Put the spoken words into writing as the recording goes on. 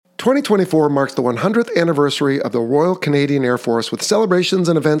2024 marks the 100th anniversary of the Royal Canadian Air Force with celebrations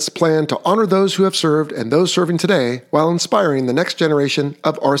and events planned to honor those who have served and those serving today while inspiring the next generation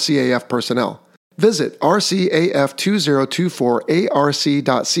of RCAF personnel. Visit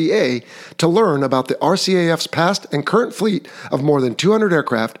rcaf2024arc.ca to learn about the RCAF's past and current fleet of more than 200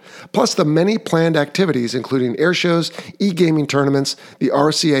 aircraft, plus the many planned activities including air shows, e-gaming tournaments, the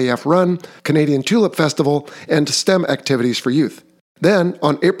RCAF Run, Canadian Tulip Festival, and STEM activities for youth. Then,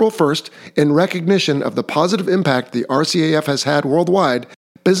 on April 1st, in recognition of the positive impact the RCAF has had worldwide,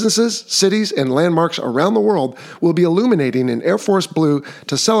 businesses, cities, and landmarks around the world will be illuminating in Air Force blue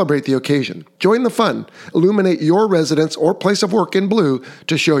to celebrate the occasion. Join the fun. Illuminate your residence or place of work in blue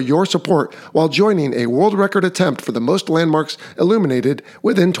to show your support while joining a world record attempt for the most landmarks illuminated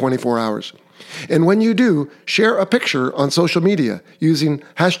within 24 hours. And when you do, share a picture on social media using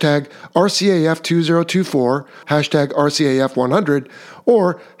hashtag RCAF2024, hashtag RCAF100,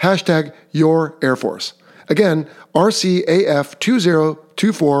 or hashtag Your Air Force. Again,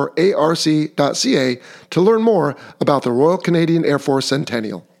 RCAF2024arc.ca to learn more about the Royal Canadian Air Force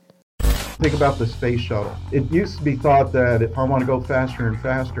Centennial. Think about the space shuttle. It used to be thought that if I want to go faster and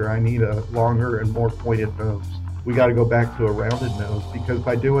faster, I need a longer and more pointed nose. We got to go back to a rounded nose because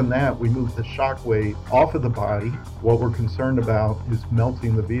by doing that, we move the shock wave off of the body. What we're concerned about is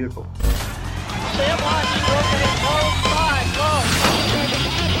melting the vehicle. Stand by, broken in 5, go!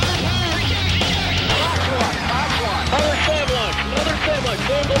 Another save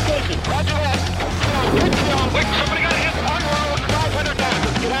same location. Roger that. Wait, somebody got hit. On road, 500 down.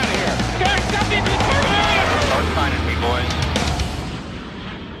 Let's get out of here. There's something to start finding me, boys.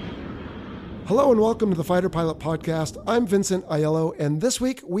 Hello and welcome to the Fighter Pilot Podcast. I'm Vincent Aiello, and this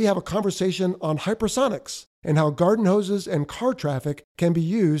week we have a conversation on hypersonics and how garden hoses and car traffic can be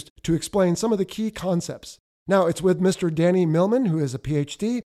used to explain some of the key concepts. Now, it's with Mr. Danny Millman, who is a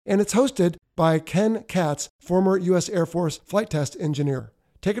PhD, and it's hosted by Ken Katz, former U.S. Air Force flight test engineer.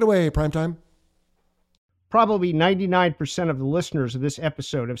 Take it away, Primetime. Probably 99% of the listeners of this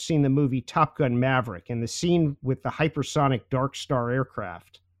episode have seen the movie Top Gun Maverick and the scene with the hypersonic Dark Star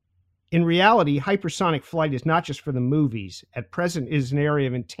aircraft. In reality, hypersonic flight is not just for the movies. At present, it is an area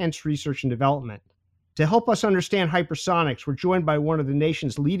of intense research and development. To help us understand hypersonics, we're joined by one of the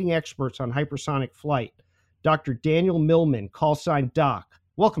nation's leading experts on hypersonic flight, Dr. Daniel Millman, call sign Doc.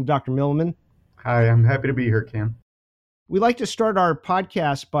 Welcome, Dr. Millman. Hi, I'm happy to be here, Ken. We like to start our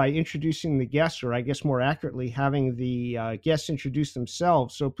podcast by introducing the guests, or I guess more accurately, having the guests introduce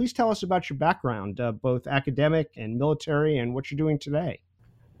themselves. So please tell us about your background, both academic and military, and what you're doing today.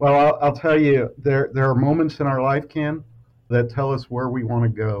 Well, I'll tell you, there are moments in our life, Ken, that tell us where we want to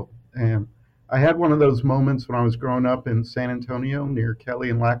go. And I had one of those moments when I was growing up in San Antonio near Kelly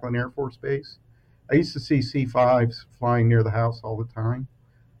and Lackland Air Force Base. I used to see C-5s flying near the house all the time.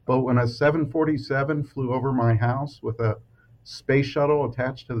 But when a 747 flew over my house with a space shuttle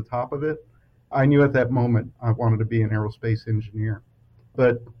attached to the top of it, I knew at that moment I wanted to be an aerospace engineer.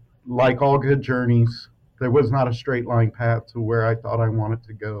 But like all good journeys, there was not a straight line path to where I thought I wanted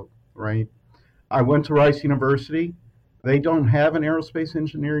to go, right? I went to Rice University. They don't have an aerospace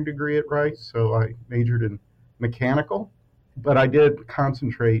engineering degree at Rice, so I majored in mechanical, but I did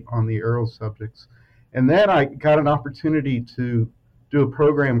concentrate on the aero subjects. And then I got an opportunity to do a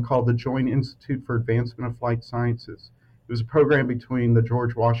program called the Joint Institute for Advancement of Flight Sciences. It was a program between the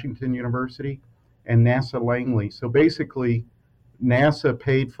George Washington University and NASA Langley. So basically, NASA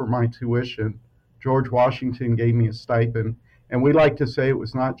paid for my tuition. George Washington gave me a stipend, and we like to say it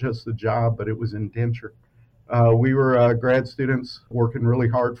was not just a job, but it was indenture. We were grad students working really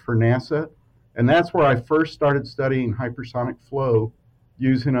hard for NASA, and that's where I first started studying hypersonic flow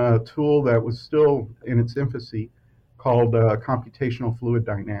using a tool that was still in its infancy called computational fluid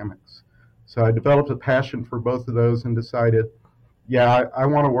dynamics. So I developed a passion for both of those and decided, I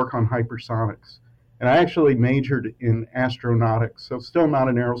want to work on hypersonics. And I actually majored in astronautics, so still not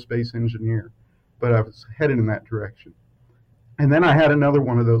an aerospace engineer, but I was headed in that direction. And then I had another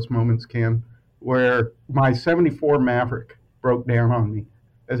one of those moments, Ken, where my 74 Maverick broke down on me,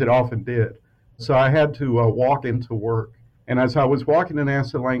 as it often did. So I had to walk into work. And as I was walking to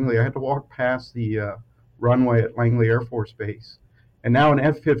NASA Langley, I had to walk past the runway at Langley Air Force Base. And now an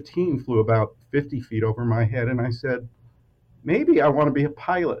F-15 flew about 50 feet over my head. And I said, maybe I want to be a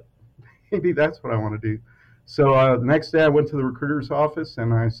pilot. Maybe that's what I want to do. So the next day I went to the recruiter's office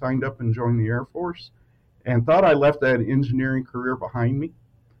and I signed up and joined the Air Force and thought I left that engineering career behind me.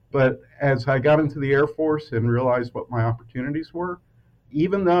 But as I got into the Air Force and realized what my opportunities were,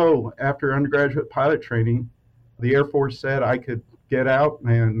 even though after undergraduate pilot training, the Air Force said I could get out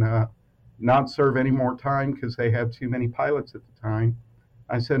and not serve any more time because they had too many pilots at the time,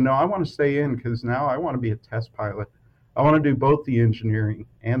 I said, no, I want to stay in because now I want to be a test pilot. I want to do both the engineering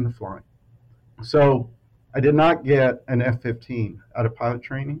and the flying. So I did not get an F-15 out of pilot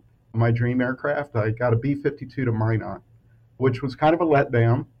training. My dream aircraft, I got a B-52 to Minot, which was kind of a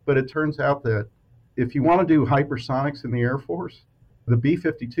letdown, but it turns out that if you want to do hypersonics in the Air Force, the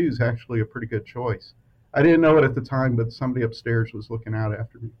B-52 is actually a pretty good choice. I didn't know it at the time, but somebody upstairs was looking out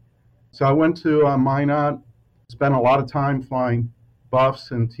after me. So I went to Minot, spent a lot of time flying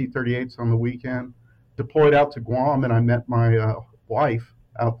Buffs and T-38s on the weekend, deployed out to Guam, and I met my wife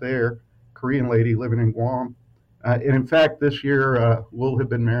out there, Korean lady living in Guam. And in fact, this year we'll have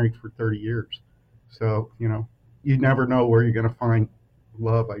been married for 30 years. So, you never know where you're going to find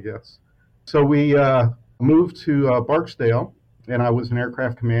love, I guess. So we moved to Barksdale, and I was an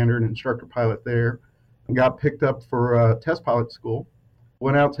aircraft commander and instructor pilot there, and got picked up for test pilot school.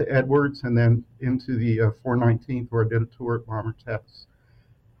 Went out to Edwards and then into the 419th, where I did a tour at bomber tests.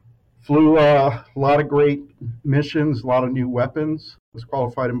 Flew a lot of great missions, a lot of new weapons. Was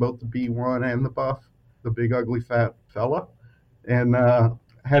qualified in both the B-1 and the Buff, the big ugly fat fella, and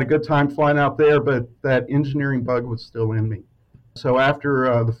had a good time flying out there, but that engineering bug was still in me. So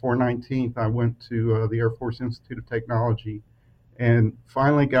after the 419th, I went to the Air Force Institute of Technology and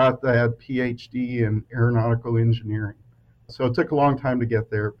finally got that PhD in aeronautical engineering. So it took a long time to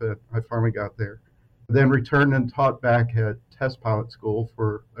get there, but I finally got there. Then returned and taught back at test pilot school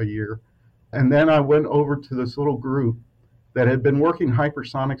for a year. And then I went over to this little group that had been working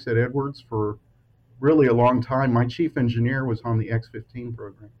hypersonics at Edwards for really a long time. My chief engineer was on the X-15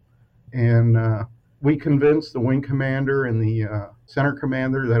 program. And we convinced the wing commander and the center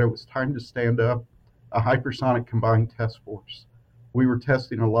commander that it was time to stand up a hypersonic combined test force. We were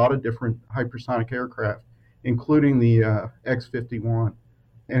testing a lot of different hypersonic aircraft, including the X-51.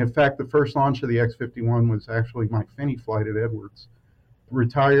 And in fact, the first launch of the X-51 was actually my Finney flight at Edwards.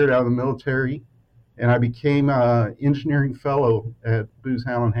 Retired out of the military, and I became an engineering fellow at Booz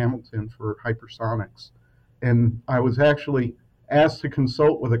Allen Hamilton for hypersonics. And I was actually asked to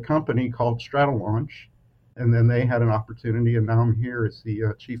consult with a company called Stratolaunch, and then they had an opportunity, and now I'm here as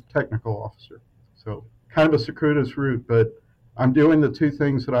the chief technical officer. So kind of a circuitous route, but I'm doing the two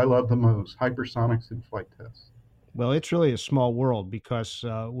things that I love the most, hypersonics and flight tests. Well, it's really a small world because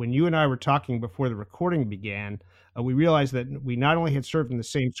when you and I were talking before the recording began, we realized that we not only had served in the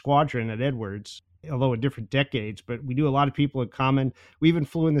same squadron at Edwards, although in different decades, but we knew a lot of people in common. We even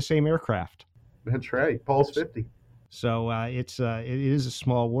flew in the same aircraft. That's right, Paul's 50. So it is a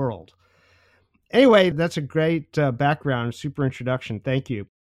small world. Anyway, that's a great background, super introduction. Thank you.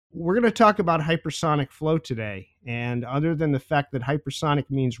 We're going to talk about hypersonic flow today. And other than the fact that hypersonic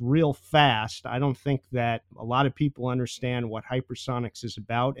means real fast, I don't think that a lot of people understand what hypersonics is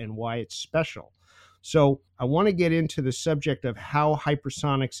about and why it's special. So I want to get into the subject of how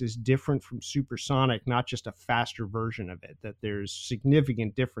hypersonics is different from supersonic, not just a faster version of it, that there's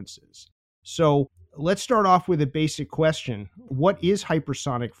significant differences. So let's start off with a basic question. What is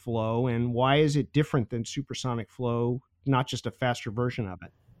hypersonic flow and why is it different than supersonic flow, not just a faster version of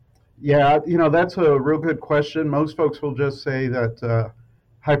it? Yeah, that's a real good question. Most folks will just say that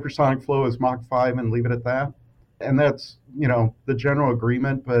hypersonic flow is Mach 5 and leave it at that. And that's, the general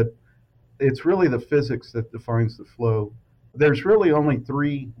agreement, but it's really the physics that defines the flow. There's really only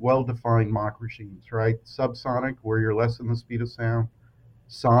three well-defined Mach regimes, right? Subsonic, where you're less than the speed of sound,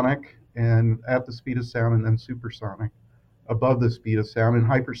 sonic, and at the speed of sound, and then supersonic, above the speed of sound. And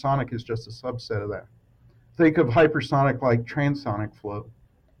hypersonic is just a subset of that. Think of hypersonic like transonic flow.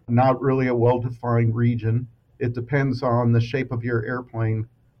 Not really a well-defined region. It depends on the shape of your airplane.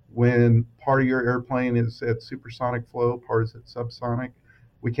 When part of your airplane is at supersonic flow, part is at subsonic.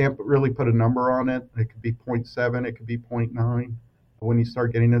 We can't really put a number on it. It could be 0.7, it could be 0.9 when you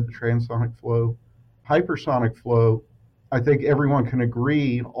start getting into transonic flow. Hypersonic flow, I think everyone can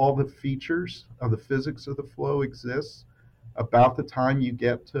agree all the features of the physics of the flow exists about the time you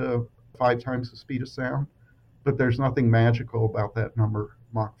get to 5 times the speed of sound, but there's nothing magical about that number,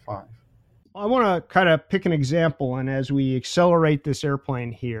 Mach 5. I want to kind of pick an example, and as we accelerate this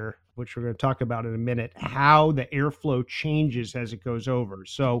airplane here, which we're going to talk about in a minute, how the airflow changes as it goes over.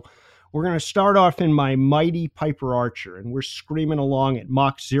 So we're going to start off in my mighty Piper Archer, and we're screaming along at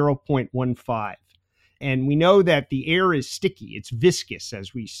Mach 0.15. And we know that the air is sticky. It's viscous,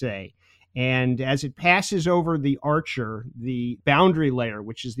 as we say. And as it passes over the Archer, the boundary layer,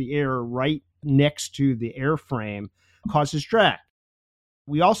 which is the air right next to the airframe, causes drag.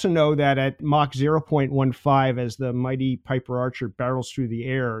 We also know that at Mach 0.15, as the mighty Piper Archer barrels through the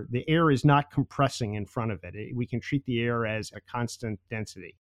air is not compressing in front of it. We can treat the air as a constant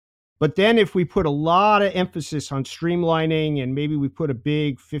density. But then if we put a lot of emphasis on streamlining and maybe we put a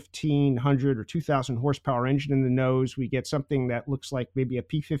big 1,500 or 2,000 horsepower engine in the nose, we get something that looks like maybe a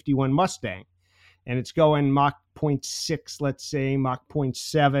P-51 Mustang. And it's going Mach 0.6, let's say, Mach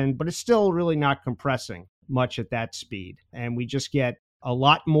 0.7, but it's still really not compressing much at that speed. And we just get a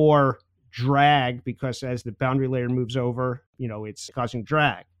lot more drag because as the boundary layer moves over, it's causing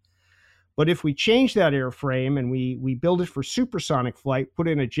drag. But if we change that airframe and we build it for supersonic flight, put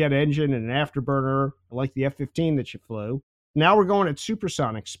in a jet engine and an afterburner like the F-15 that you flew, now we're going at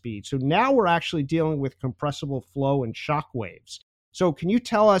supersonic speed. So now we're actually dealing with compressible flow and shock waves. So can you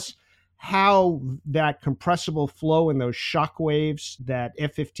tell us how that compressible flow and those shock waves that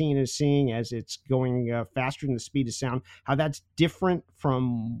F-15 is seeing as it's going faster than the speed of sound, how that's different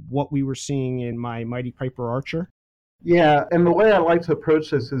from what we were seeing in my Mighty Piper Archer? Yeah, and the way I like to approach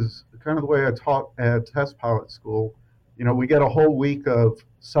this is kind of the way I taught at test pilot school. We get a whole week of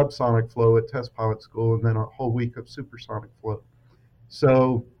subsonic flow at test pilot school and then a whole week of supersonic flow.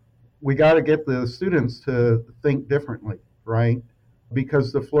 So we got to get the students to think differently, right?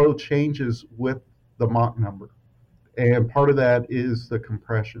 Because the flow changes with the Mach number. And part of that is the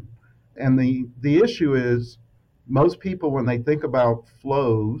compression. And the issue is most people, when they think about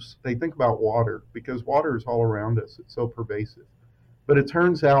flows, they think about water because water is all around us. It's so pervasive. But it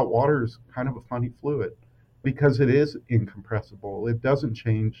turns out water is kind of a funny fluid because it is incompressible. It doesn't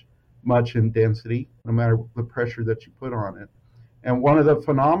change much in density, no matter the pressure that you put on it. And one of the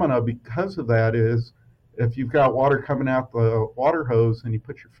phenomena because of that is if you've got water coming out the water hose and you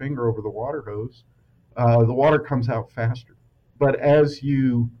put your finger over the water hose, the water comes out faster. But as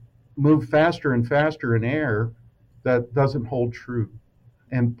you move faster and faster in air, that doesn't hold true.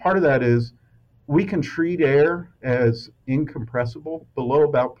 And part of that is we can treat air as incompressible below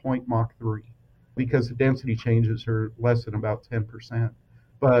about 0. Mach 3 because the density changes are less than about 10%.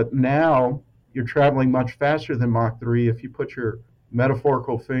 But now you're traveling much faster than Mach 3 if you put your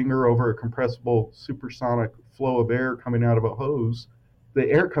metaphorical finger over a compressible supersonic flow of air coming out of a hose, the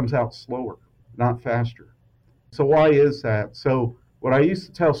air comes out slower, not faster. So why is that? So what I used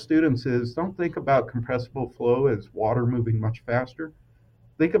to tell students is don't think about compressible flow as water moving much faster.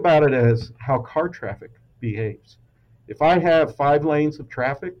 Think about it as how car traffic behaves. If I have 5 lanes of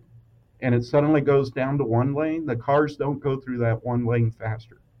traffic and it suddenly goes down to 1 lane, the cars don't go through that 1 lane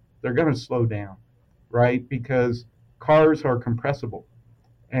faster. They're going to slow down, right? Because cars are compressible.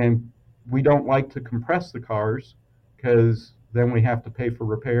 And we don't like to compress the cars because then we have to pay for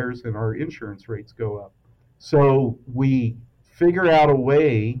repairs and our insurance rates go up. So we figure out a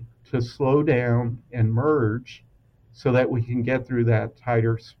way to slow down and merge so that we can get through that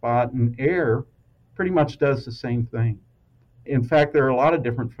tighter spot. And air pretty much does the same thing. In fact, there are a lot of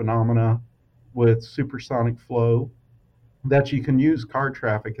different phenomena with supersonic flow that you can use car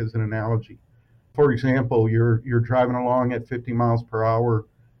traffic as an analogy. For example, you're driving along at 50 miles per hour,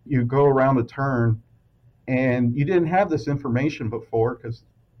 you go around a turn, and you didn't have this information before because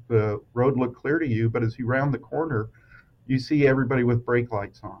the road looked clear to you, but as you round the corner, you see everybody with brake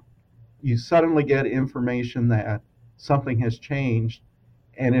lights on. You suddenly get information that something has changed,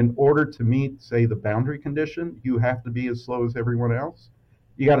 and in order to meet, say, the boundary condition, you have to be as slow as everyone else.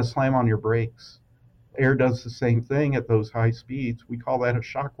 You got to slam on your brakes. Air does the same thing at those high speeds. We call that a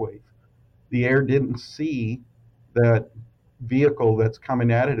shock wave. The air didn't see that vehicle that's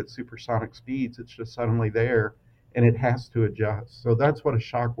coming at it at supersonic speeds. It's just suddenly there, and it has to adjust. So that's what a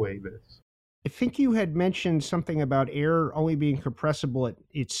shock wave is. I think you had mentioned something about air only being compressible.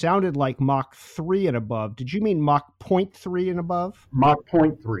 It sounded like Mach 3 and above. Did you mean Mach 0.3 and above? Mach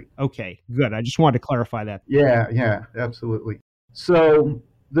 0.3. Okay, good. I just wanted to clarify that. Yeah, absolutely. So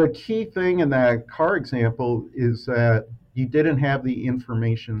the key thing in that car example is that you didn't have the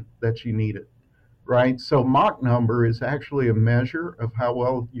information that you needed, right? So Mach number is actually a measure of how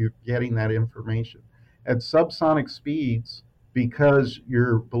well you're getting that information. At subsonic speeds, because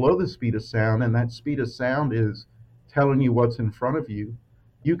you're below the speed of sound, and that speed of sound is telling you what's in front of you,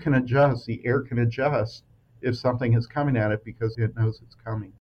 you can adjust, the air can adjust if something is coming at it because it knows it's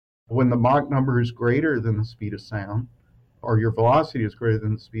coming. When the Mach number is greater than the speed of sound, or your velocity is greater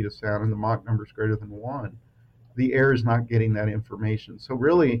than the speed of sound and the Mach number is greater than 1, the air is not getting that information. So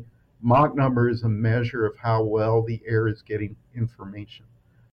really, Mach number is a measure of how well the air is getting information.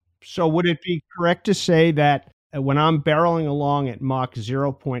 So would it be correct to say that when I'm barreling along at Mach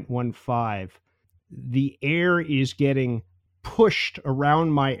 0.15, the air is getting pushed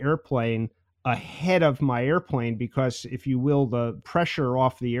around my airplane ahead of my airplane because, if you will, the pressure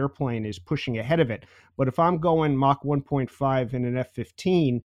off the airplane is pushing ahead of it. But if I'm going Mach 1.5 in an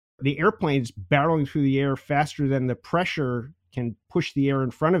F-15, the airplane's barreling through the air faster than the pressure can push the air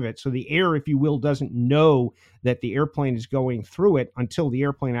in front of it. So the air, if you will, doesn't know that the airplane is going through it until the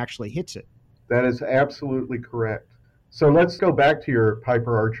airplane actually hits it. That is absolutely correct. So let's go back to your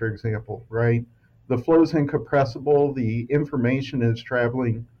Piper Archer example, right? The flow is incompressible. The information is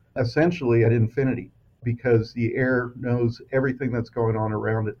traveling essentially at infinity because the air knows everything that's going on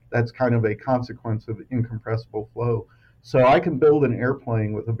around it. That's kind of a consequence of incompressible flow. So I can build an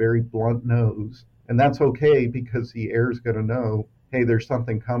airplane with a very blunt nose, and that's okay because the air is going to know, hey, there's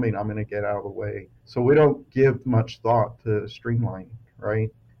something coming, I'm going to get out of the way. So we don't give much thought to streamlining, right?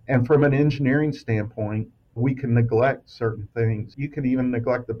 And from an engineering standpoint, we can neglect certain things. You can even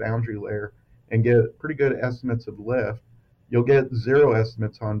neglect the boundary layer and get pretty good estimates of lift. You'll get zero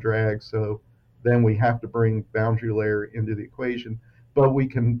estimates on drag, so then we have to bring boundary layer into the equation. But we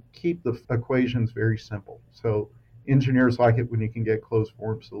can keep the equations very simple. So engineers like it when you can get closed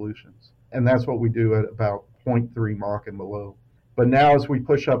form solutions. And that's what we do at about 0.3 Mach and below. But now as we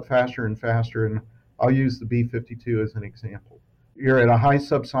push up faster and faster, and I'll use the B-52 as an example. You're at a high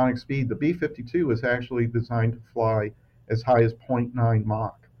subsonic speed. The B-52 was actually designed to fly as high as 0.9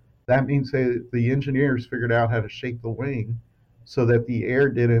 Mach. That means that the engineers figured out how to shape the wing so that the air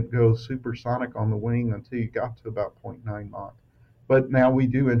didn't go supersonic on the wing until you got to about 0.9 Mach. But now we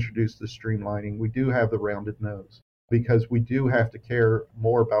do introduce the streamlining. We do have the rounded nose because we do have to care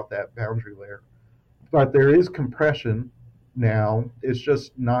more about that boundary layer. But there is compression now. It's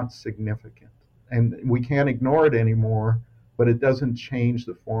just not significant. And we can't ignore it anymore, but it doesn't change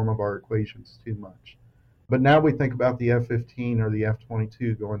the form of our equations too much. But now we think about the F-15 or the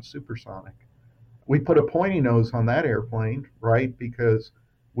F-22 going supersonic. We put a pointy nose on that airplane, right, because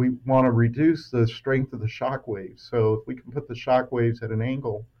we want to reduce the strength of the shock waves. So if we can put the shock waves at an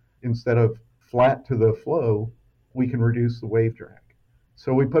angle instead of flat to the flow, we can reduce the wave drag.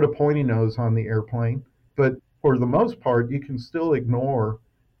 So we put a pointy nose on the airplane, but for the most part, you can still ignore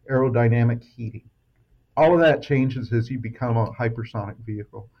aerodynamic heating. All of that changes as you become a hypersonic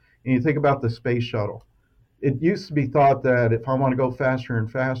vehicle. And you think about the space shuttle. It used to be thought that if I want to go faster and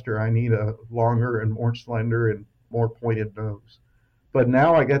faster, I need a longer and more slender and more pointed nose. But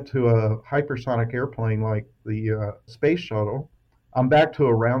now I get to a hypersonic airplane like the space shuttle, I'm back to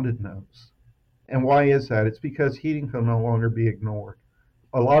a rounded nose. And why is that? It's because heating can no longer be ignored.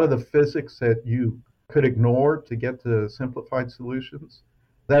 A lot of the physics that you could ignore to get to simplified solutions,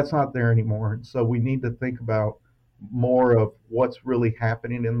 that's not there anymore. So we need to think about more of what's really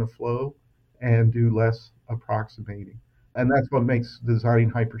happening in the flow and do less approximating. And that's what makes designing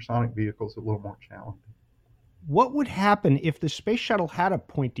hypersonic vehicles a little more challenging. What would happen if the space shuttle had a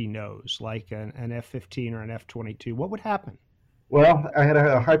pointy nose, like an F-15 or an F-22? What would happen? Well, I had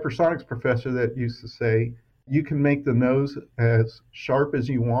a hypersonics professor that used to say, you can make the nose as sharp as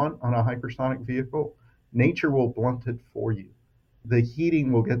you want on a hypersonic vehicle. Nature will blunt it for you. The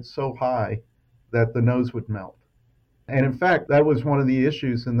heating will get so high that the nose would melt. And in fact, that was one of the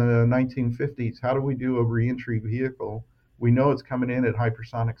issues in the 1950s. How do we do a reentry vehicle? We know it's coming in at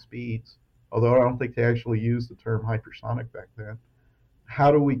hypersonic speeds, although I don't think they actually used the term hypersonic back then.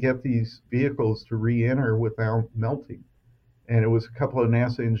 How do we get these vehicles to re-enter without melting? And it was a couple of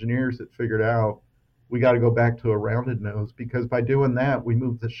NASA engineers that figured out we got to go back to a rounded nose, because by doing that, we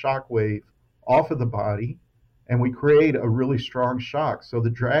move the shock wave off of the body and we create a really strong shock. So the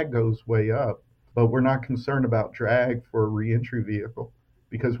drag goes way up. But we're not concerned about drag for a reentry vehicle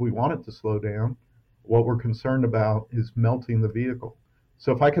because we want it to slow down. What we're concerned about is melting the vehicle.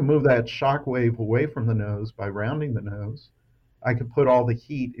 So if I can move that shock wave away from the nose by rounding the nose, I could put all the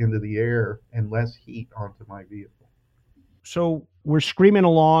heat into the air and less heat onto my vehicle. So we're screaming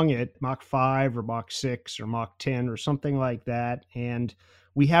along at Mach 5 or Mach 6 or Mach 10 or something like that, and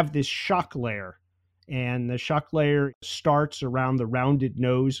we have this shock layer. And the shock layer starts around the rounded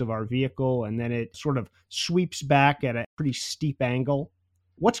nose of our vehicle, and then it sort of sweeps back at a pretty steep angle.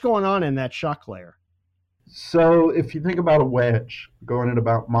 What's going on in that shock layer? So if you think about a wedge going at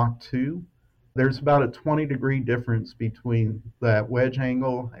about Mach 2, there's about a 20-degree difference between that wedge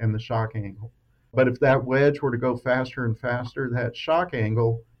angle and the shock angle. But if that wedge were to go faster and faster, that shock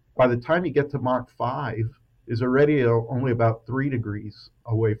angle, by the time you get to Mach 5, is already only about 3 degrees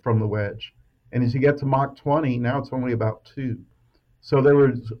away from the wedge. And as you get to Mach 20, now it's only about 2. So there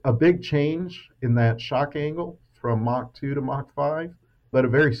was a big change in that shock angle from Mach 2 to Mach 5, but a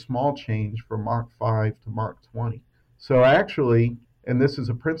very small change from Mach 5 to Mach 20. So actually, and this is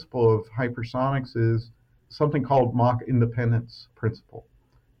a principle of hypersonics, is something called Mach independence principle.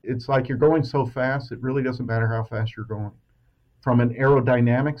 It's like you're going so fast, it really doesn't matter how fast you're going. From an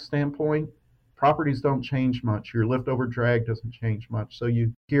aerodynamic standpoint, properties don't change much. Your lift over drag doesn't change much. So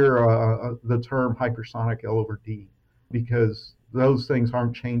you hear the term hypersonic L over D. because those things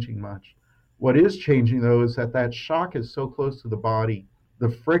aren't changing much. What is changing, though, is that that shock is so close to the body. The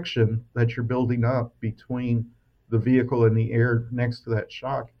friction that you're building up between the vehicle and the air next to that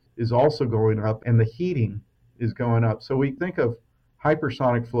shock is also going up, and the heating is going up. So we think of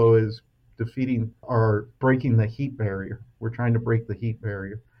hypersonic flow as defeating or breaking the heat barrier. We're trying to break the heat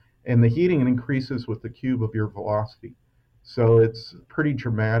barrier. And the heating increases with the cube of your velocity. So it's pretty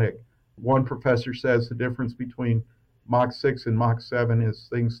dramatic. One professor says the difference between Mach 6 and Mach 7 is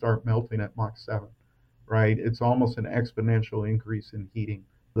things start melting at Mach 7, right? It's almost an exponential increase in heating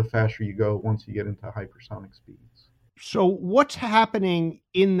the faster you go once you get into hypersonic speeds. So what's happening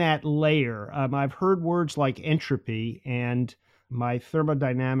in that layer? I've heard words like entropy, and my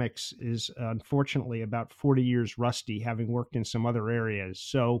thermodynamics is unfortunately about 40 years rusty, having worked in some other areas.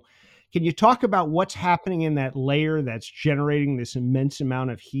 So can you talk about what's happening in that layer that's generating this immense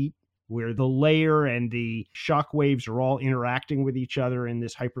amount of heat, where the layer and the shock waves are all interacting with each other in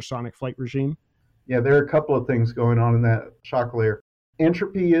this hypersonic flight regime? Yeah, there are a couple of things going on in that shock layer.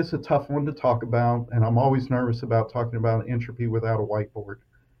 Entropy is a tough one to talk about, and I'm always nervous about talking about entropy without a whiteboard.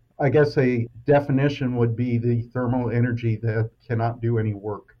 I guess a definition would be the thermal energy that cannot do any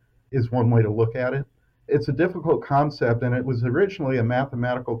work, is one way to look at it. It's a difficult concept, and it was originally a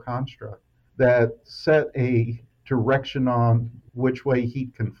mathematical construct that set a direction on which way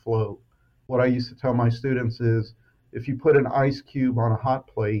heat can flow. What I used to tell my students is if you put an ice cube on a hot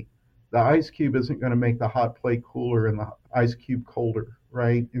plate, the ice cube isn't going to make the hot plate cooler and the ice cube colder,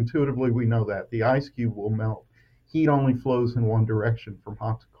 right? Intuitively, we know that. The ice cube will melt. Heat only flows in one direction, from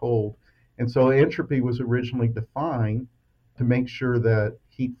hot to cold. And so entropy was originally defined to make sure that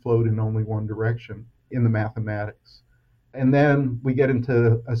heat flowed in only one direction in the mathematics. And then we get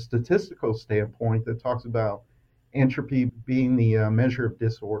into a statistical standpoint that talks about entropy being the measure of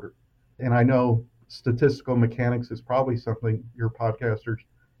disorder. And I know statistical mechanics is probably something your podcasters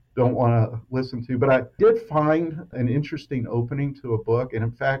don't want to listen to, but I did find an interesting opening to a book. And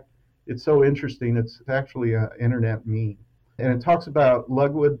in fact, it's so interesting, it's actually an internet meme. And it talks about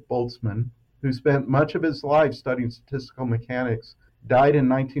Ludwig Boltzmann, who spent much of his life studying statistical mechanics, died in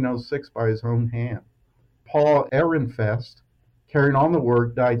 1906 by his own hand. Paul Ehrenfest, carrying on the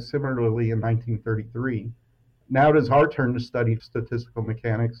work, died similarly in 1933. Now it is our turn to study statistical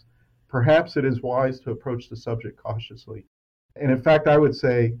mechanics. Perhaps it is wise to approach the subject cautiously. And in fact, I would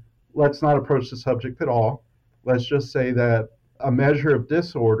say, let's not approach the subject at all. Let's just say that a measure of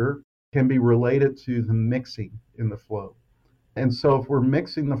disorder can be related to the mixing in the flow. And so if we're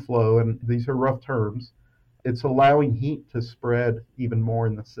mixing the flow, and these are rough terms, it's allowing heat to spread even more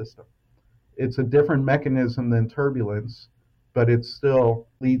in the system. It's a different mechanism than turbulence, but it still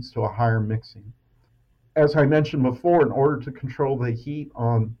leads to a higher mixing. As I mentioned before, in order to control the heat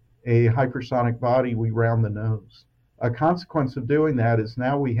on a hypersonic body, we round the nose. A consequence of doing that is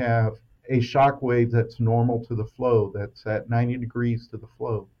now we have a shock wave that's normal to the flow, that's at 90 degrees to the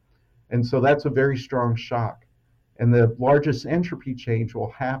flow. And so that's a very strong shock. And the largest entropy change will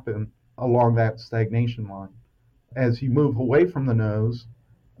happen along that stagnation line. As you move away from the nose,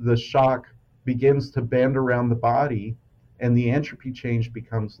 the shock begins to bend around the body and the entropy change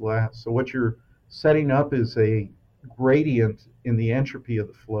becomes less. So what you're setting up is a gradient in the entropy of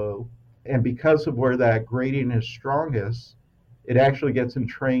the flow. And because of where that gradient is strongest, it actually gets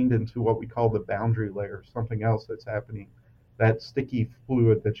entrained into what we call the boundary layer, something else that's happening, that sticky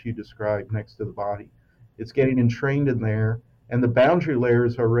fluid that you described next to the body. It's getting entrained in there, and the boundary layer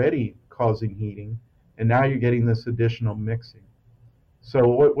is already causing heating, and now you're getting this additional mixing. So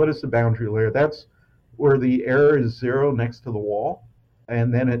what is the boundary layer? That's where the air is zero next to the wall,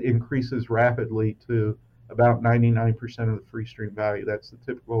 and then it increases rapidly to about 99% of the free stream value. That's the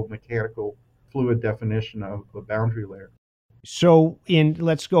typical mechanical fluid definition of a boundary layer. So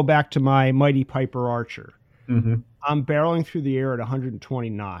let's go back to my Mighty Piper Archer. Mm-hmm. I'm barreling through the air at 120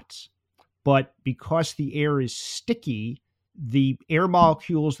 knots, but because the air is sticky, the air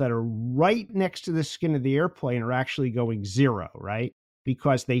molecules that are right next to the skin of the airplane are actually going zero, right?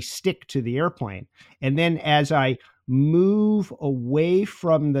 Because they stick to the airplane. And then as I move away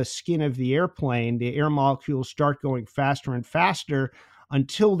from the skin of the airplane, the air molecules start going faster and faster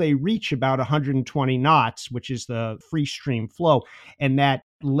until they reach about 120 knots, which is the free stream flow. And that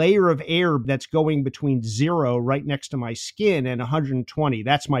layer of air that's going between zero right next to my skin and 120,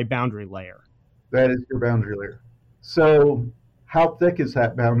 that's my boundary layer. That is your boundary layer. So how thick is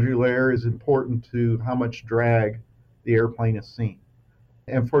that boundary layer is important to how much drag the airplane is seeing.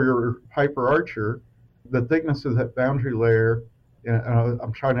 And for your Piper Archer, the thickness of that boundary layer, and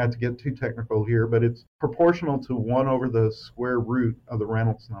I'm trying not to get too technical here, but it's proportional to 1 over the square root of the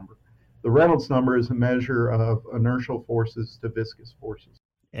Reynolds number. The Reynolds number is a measure of inertial forces to viscous forces.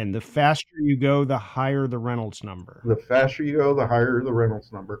 And the faster you go, the higher the Reynolds number. The faster you go, the higher the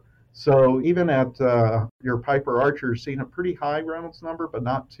Reynolds number. So even at your Piper Archer, seeing a pretty high Reynolds number, but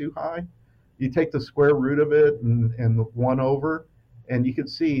not too high, you take the square root of it and 1 over, and you can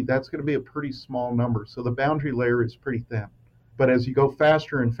see that's going to be a pretty small number. So the boundary layer is pretty thin. But as you go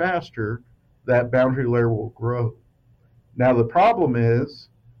faster and faster, that boundary layer will grow. Now the problem is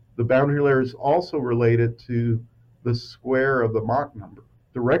the boundary layer is also related to the square of the Mach number,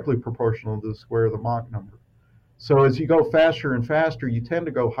 directly proportional to the square of the Mach number. So as you go faster and faster, you tend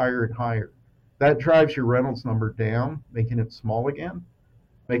to go higher and higher. That drives your Reynolds number down, making it small again,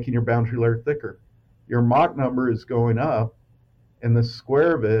 making your boundary layer thicker. Your Mach number is going up, and the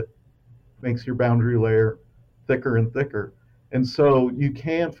square of it makes your boundary layer thicker and thicker. And so you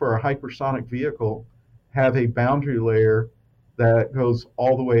can, for a hypersonic vehicle, have a boundary layer that goes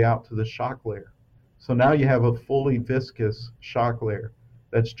all the way out to the shock layer. So now you have a fully viscous shock layer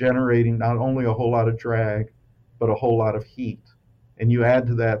that's generating not only a whole lot of drag, but a whole lot of heat. And you add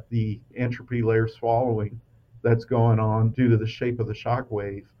to that the entropy layer swallowing that's going on due to the shape of the shock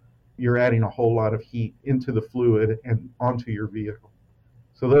wave. You're adding a whole lot of heat into the fluid and onto your vehicle.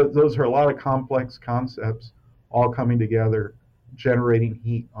 So those are a lot of complex concepts all coming together, generating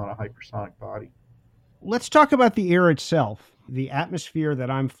heat on a hypersonic body. Let's talk about the air itself. The atmosphere that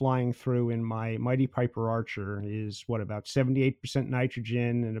I'm flying through in my Mighty Piper Archer is about 78%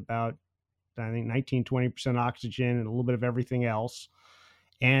 nitrogen and about, I think, 19-20% oxygen and a little bit of everything else.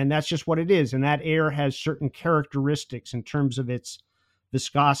 And that's just what it is. And that air has certain characteristics in terms of its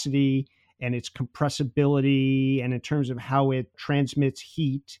viscosity and its compressibility and in terms of how it transmits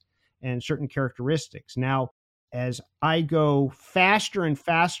heat and certain characteristics. Now, as I go faster and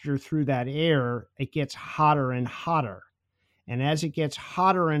faster through that air, it gets hotter and hotter. And as it gets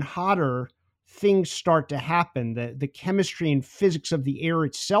hotter and hotter, things start to happen. The chemistry and physics of the air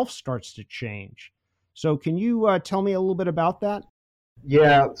itself starts to change. So can you tell me a little bit about that?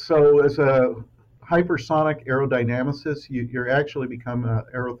 Yeah, so as a hypersonic aerodynamicist, you actually become an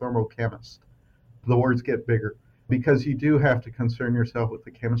aerothermal chemist. The words get bigger because you do have to concern yourself with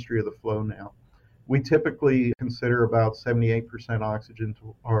the chemistry of the flow now. We typically consider about 78% oxygen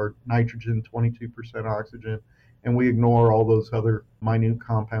or nitrogen, 22% oxygen, and we ignore all those other minute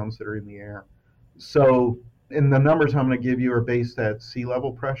compounds that are in the air. So, and the numbers I'm going to give you are based at sea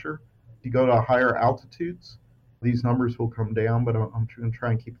level pressure. If you go to higher altitudes, these numbers will come down, but I'm going to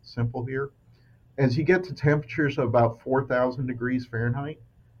try and keep it simple here. As you get to temperatures of about 4,000 degrees Fahrenheit,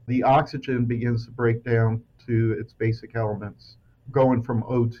 the oxygen begins to break down to its basic elements, going from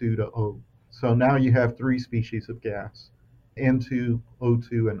O2 to O. So now you have 3 species of gas, N2,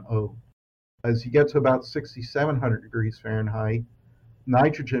 O2, and O. As you get to about 6,700 degrees Fahrenheit,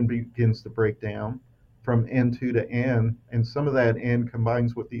 nitrogen begins to break down from N2 to N, and some of that N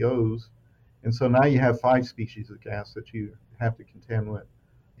combines with the O's. And so now you have 5 species of gas that you have to contend with.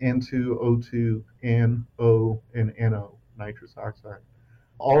 N2, O2, N, O, and NO, nitrous oxide.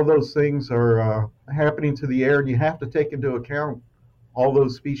 All of those things are happening to the air, and you have to take into account all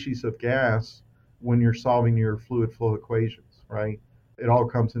those species of gas when you're solving your fluid flow equations, right? It all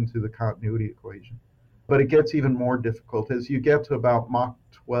comes into the continuity equation. But it gets even more difficult. As you get to about Mach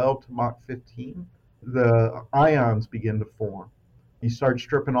 12 to Mach 15, the ions begin to form. You start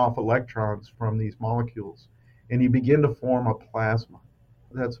stripping off electrons from these molecules, and you begin to form a plasma.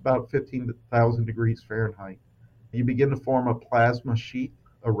 That's about 15,000 degrees Fahrenheit. You begin to form a plasma sheet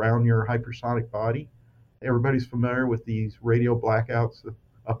around your hypersonic body. Everybody's familiar with these radio blackouts that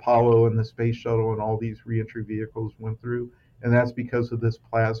Apollo and the space shuttle and all these reentry vehicles went through, and that's because of this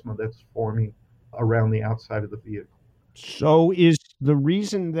plasma that's forming around the outside of the vehicle. So is the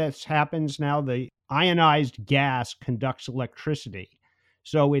reason this happens now, the ionized gas conducts electricity.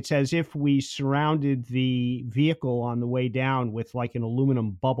 So it's as if we surrounded the vehicle on the way down with like an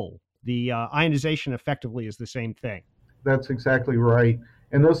aluminum bubble. The ionization effectively is the same thing. That's exactly right.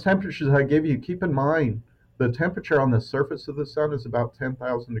 And those temperatures I gave you, keep in mind, the temperature on the surface of the sun is about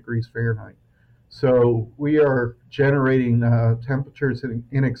 10,000 degrees Fahrenheit. So we are generating temperatures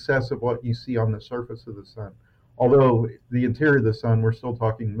in excess of what you see on the surface of the sun. Although the interior of the sun, we're still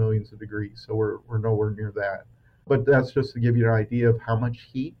talking millions of degrees, so we're nowhere near that. But that's just to give you an idea of how much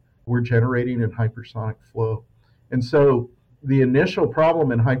heat we're generating in hypersonic flow. And so the initial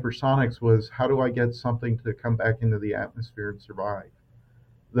problem in hypersonics was, how do I get something to come back into the atmosphere and survive?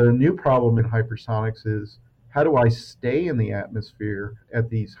 The new problem in hypersonics is, how do I stay in the atmosphere at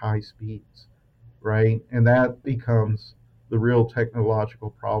these high speeds, right? And that becomes the real technological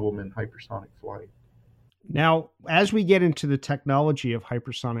problem in hypersonic flight. Now, as we get into the technology of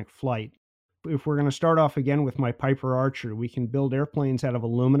hypersonic flight, if we're going to start off again with my Piper Archer, we can build airplanes out of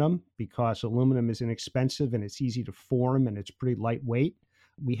aluminum because aluminum is inexpensive and it's easy to form and it's pretty lightweight.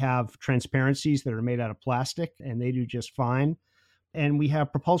 We have transparencies that are made out of plastic and they do just fine. And we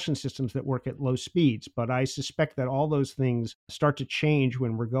have propulsion systems that work at low speeds. But I suspect that all those things start to change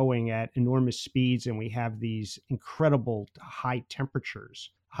when we're going at enormous speeds and we have these incredible high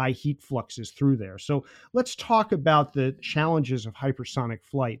temperatures, high heat fluxes through there. So let's talk about the challenges of hypersonic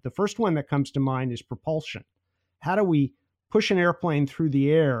flight. The first one that comes to mind is propulsion. How do we push an airplane through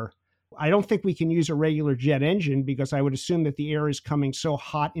the air? I don't think we can use a regular jet engine because I would assume that the air is coming so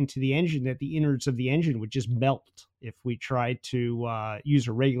hot into the engine that the innards of the engine would just melt if we tried to use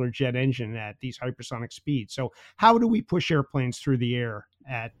a regular jet engine at these hypersonic speeds. So how do we push airplanes through the air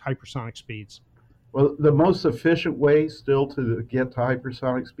at hypersonic speeds? Well, the most efficient way still to get to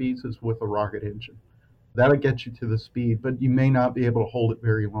hypersonic speeds is with a rocket engine. That'll get you to the speed, but you may not be able to hold it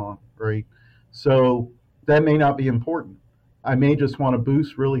very long, right? So that may not be important. I may just want to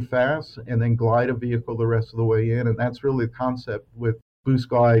boost really fast and then glide a vehicle the rest of the way in. And that's really the concept with boost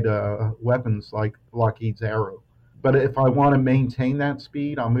glide weapons like Lockheed's Arrow. But if I want to maintain that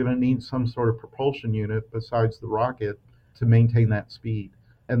speed, I'm going to need some sort of propulsion unit besides the rocket to maintain that speed.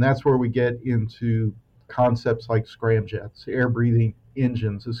 And that's where we get into concepts like scramjets, air breathing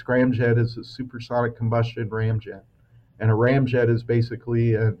engines. A scramjet is a supersonic combustion ramjet. And a ramjet is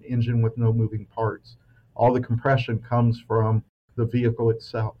basically an engine with no moving parts. All the compression comes from the vehicle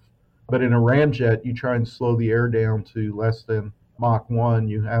itself. But in a ramjet, you try and slow the air down to less than Mach 1.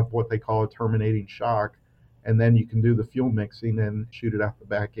 You have what they call a terminating shock. And then you can do the fuel mixing and shoot it out the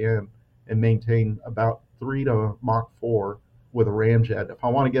back end and maintain about 3 to Mach 4 with a ramjet. If I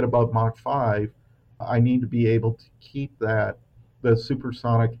want to get above Mach 5, I need to be able to keep the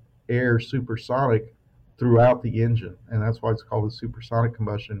supersonic air supersonic throughout the engine. And that's why it's called a supersonic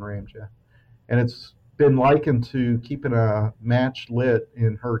combustion ramjet. And it's been likened to keeping a match lit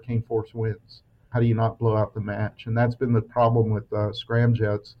in hurricane force winds. How do you not blow out the match? And that's been the problem with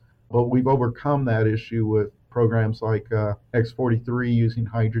scramjets. But we've overcome that issue with programs like X-43 using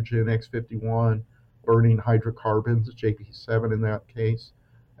hydrogen, X-51 burning hydrocarbons, JP7 in that case,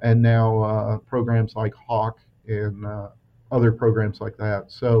 and now programs like Hawk and other programs like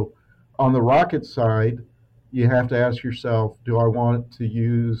that. So on the rocket side, you have to ask yourself, do I want to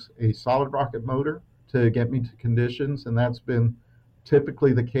use a solid rocket motor to get me to conditions? And that's been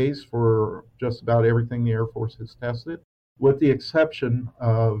typically the case for just about everything the Air Force has tested, with the exception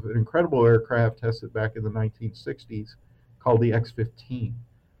of an incredible aircraft tested back in the 1960s called the X-15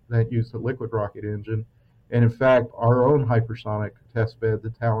 that used a liquid rocket engine. And in fact, our own hypersonic test bed, the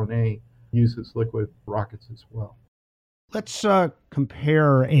Talon A, uses liquid rockets as well. Let's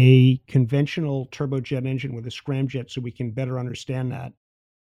compare a conventional turbojet engine with a scramjet so we can better understand that.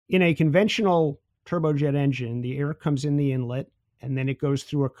 In a conventional turbojet engine, the air comes in the inlet and then it goes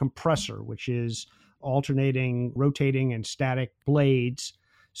through a compressor, which is alternating, rotating, and static blades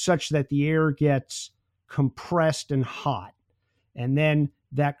such that the air gets compressed and hot. And then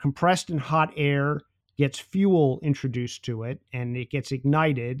that compressed and hot air gets fuel introduced to it and it gets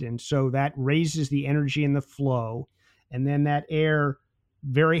ignited. And so that raises the energy in the flow. And then that air,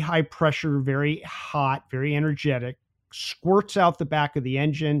 very high pressure, very hot, very energetic, squirts out the back of the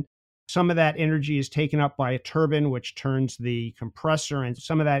engine. Some of that energy is taken up by a turbine, which turns the compressor, and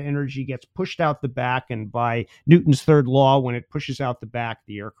some of that energy gets pushed out the back. And by Newton's third law, when it pushes out the back,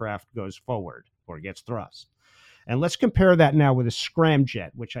 the aircraft goes forward or gets thrust. And let's compare that now with a scramjet,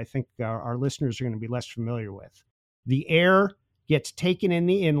 which I think our listeners are going to be less familiar with. The air gets taken in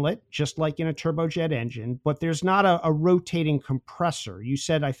the inlet, just like in a turbojet engine, but there's not a rotating compressor. You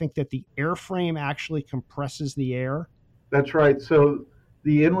said, I think, that the airframe actually compresses the air? That's right. So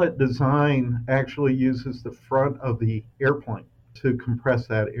the inlet design actually uses the front of the airplane to compress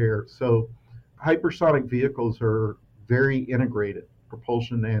that air. So hypersonic vehicles are very integrated,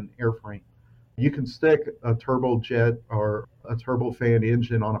 propulsion and airframe. You can stick a turbojet or a turbofan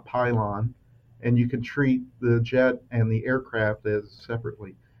engine on a pylon, and you can treat the jet and the aircraft as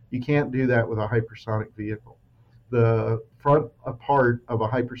separately. You can't do that with a hypersonic vehicle. The front part of a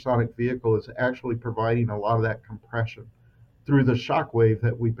hypersonic vehicle is actually providing a lot of that compression through the shock wave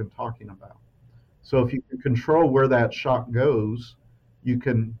that we've been talking about. So if you can control where that shock goes, you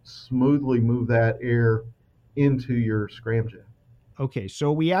can smoothly move that air into your scramjet. Okay,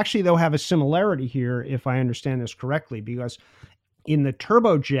 so we actually, though, have a similarity here, if I understand this correctly, because in the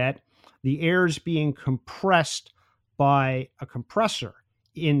turbojet, the air is being compressed by a compressor.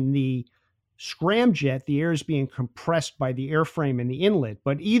 In the scramjet, the air is being compressed by the airframe in the inlet.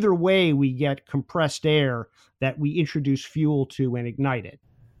 But either way, we get compressed air that we introduce fuel to and ignite it.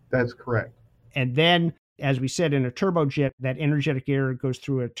 That's correct. And then, as we said, in a turbojet, that energetic air goes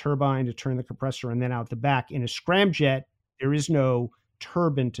through a turbine to turn the compressor and then out the back. In a scramjet, there is no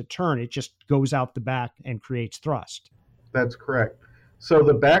turbine to turn. It just goes out the back and creates thrust. That's correct. So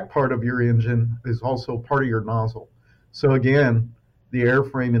the back part of your engine is also part of your nozzle. So again, the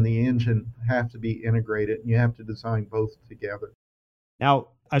airframe and the engine have to be integrated, and you have to design both together. Now,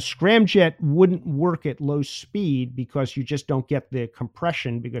 a scramjet wouldn't work at low speed because you just don't get the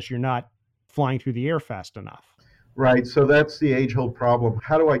compression because you're not flying through the air fast enough. Right, so that's the age-old problem.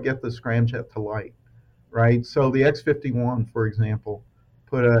 How do I get the scramjet to light? Right, so the X-51, for example,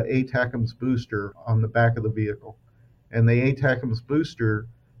 put a ATACMS booster on the back of the vehicle. And the ATACMS booster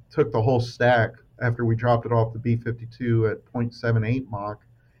took the whole stack after we dropped it off the B-52 at 0.78 Mach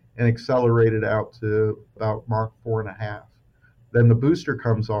and accelerated out to about Mach 4.5. Then the booster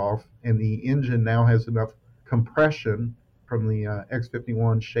comes off and the engine now has enough compression from the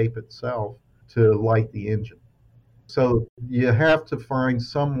X-51 shape itself to light the engine. So you have to find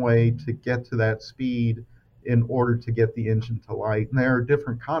some way to get to that speed in order to get the engine to light. And there are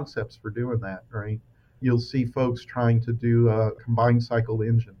different concepts for doing that, right? You'll see folks trying to do combined cycle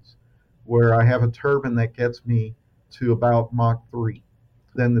engines, where I have a turbine that gets me to about Mach 3.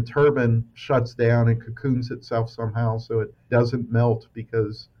 Then the turbine shuts down and cocoons itself somehow so it doesn't melt,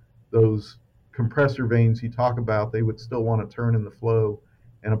 because those compressor vanes you talk about, they would still want to turn in the flow,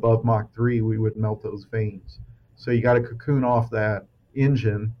 and above Mach 3 we would melt those vanes. So you got to cocoon off that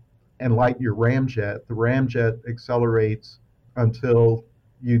engine and light your ramjet. The ramjet accelerates until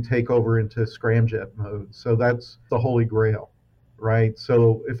you take over into scramjet mode. So that's the holy grail, right?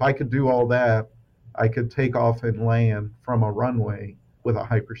 So if I could do all that, I could take off and land from a runway with a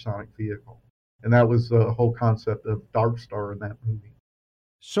hypersonic vehicle. And that was the whole concept of Dark Star in that movie.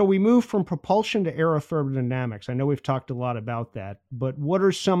 So we move from propulsion to aerothermodynamics. I know we've talked a lot about that, but what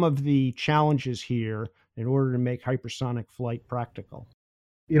are some of the challenges here in order to make hypersonic flight practical?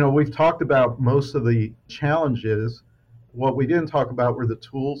 You know, we've talked about most of the challenges. What we didn't talk about were the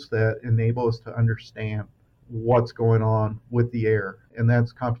tools that enable us to understand what's going on with the air, and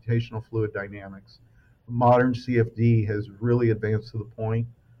that's computational fluid dynamics. Modern CFD has really advanced to the point,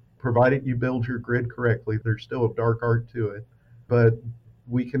 provided you build your grid correctly, there's still a dark art to it, but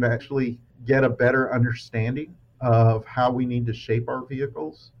we can actually get a better understanding of how we need to shape our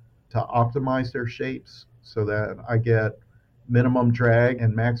vehicles to optimize their shapes so that I get minimum drag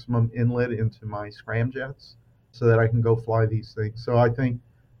and maximum inlet into my scramjets so that I can go fly these things. So I think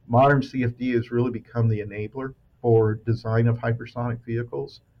modern CFD has really become the enabler for design of hypersonic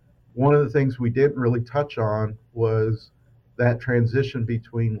vehicles. One of the things we didn't really touch on was that transition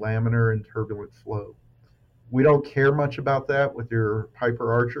between laminar and turbulent flow. We don't care much about that with your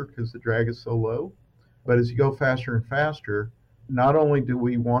Piper Archer because the drag is so low. But as you go faster and faster, not only do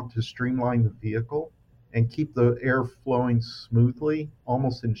we want to streamline the vehicle and keep the air flowing smoothly,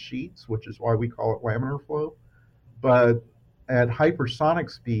 almost in sheets, which is why we call it laminar flow, but at hypersonic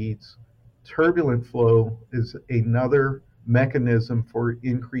speeds, turbulent flow is another mechanism for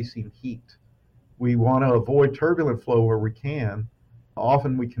increasing heat. We want to avoid turbulent flow where we can.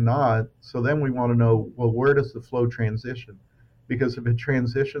 Often we cannot. So then we want to know, well, where does the flow transition? Because if it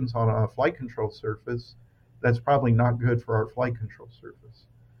transitions on a flight control surface, that's probably not good for our flight control surface.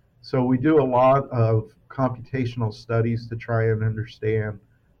 So we do a lot of computational studies to try and understand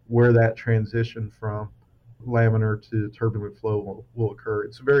where that transition from laminar to turbulent flow will occur.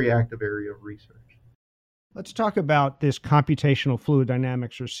 It's a very active area of research. Let's talk about this computational fluid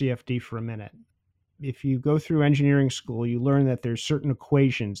dynamics, or CFD, for a minute. If you go through engineering school, you learn that there's certain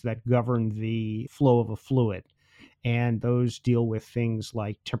equations that govern the flow of a fluid, and those deal with things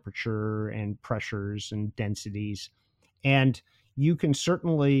like temperature and pressures and densities. And you can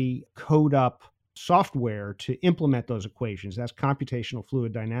certainly code up software to implement those equations. That's computational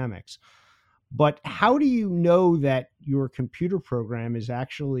fluid dynamics. But how do you know that your computer program is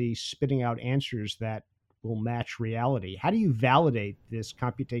actually spitting out answers that will match reality? How do you validate this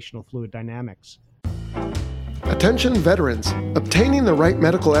computational fluid dynamics? Attention veterans, obtaining the right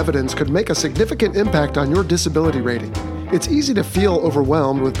medical evidence could make a significant impact on your disability rating. It's easy to feel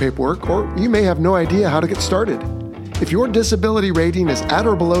overwhelmed with paperwork, or you may have no idea how to get started. If your disability rating is at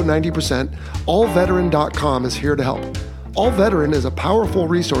or below 90%, allveteran.com is here to help. AllVeteran is a powerful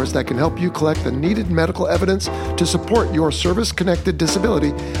resource that can help you collect the needed medical evidence to support your service-connected disability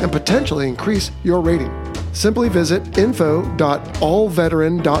and potentially increase your rating. Simply visit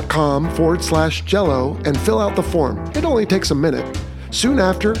info.allveteran.com/Jello and fill out the form. It only takes a minute. Soon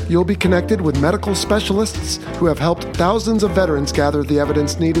after, you'll be connected with medical specialists who have helped thousands of veterans gather the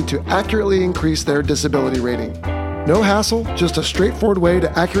evidence needed to accurately increase their disability rating. No hassle, just a straightforward way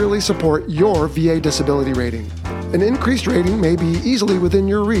to accurately support your VA disability rating. An increased rating may be easily within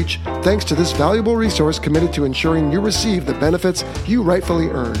your reach thanks to this valuable resource committed to ensuring you receive the benefits you rightfully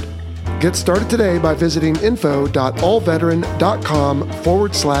earned. Get started today by visiting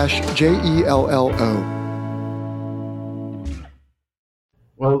info.allveteran.com/JELLO.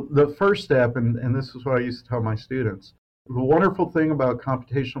 Well, the first step, and this is what I used to tell my students, the wonderful thing about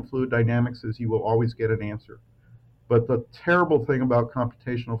computational fluid dynamics is you will always get an answer. But the terrible thing about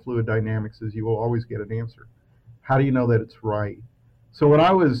computational fluid dynamics is you will always get an answer. How do you know that it's right? So when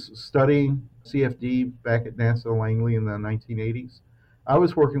I was studying CFD back at NASA Langley in the 1980s, I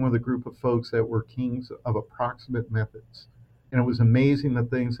was working with a group of folks that were kings of approximate methods. And it was amazing the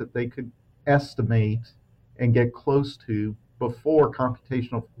things that they could estimate and get close to before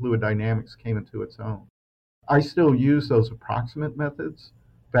computational fluid dynamics came into its own. I still use those approximate methods,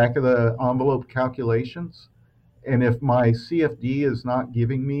 back of the envelope calculations. And if my CFD is not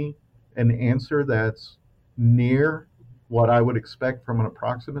giving me an answer that's near what I would expect from an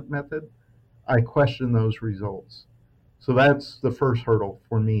approximate method, I question those results. So that's the first hurdle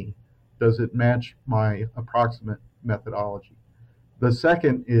for me. Does it match my approximate methodology? The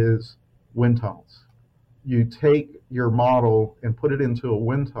second is wind tunnels. You take your model and put it into a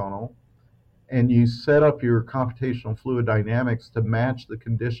wind tunnel, and you set up your computational fluid dynamics to match the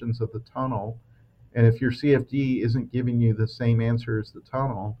conditions of the tunnel. And if your CFD isn't giving you the same answer as the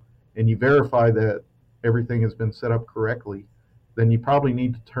tunnel, and you verify that everything has been set up correctly, then you probably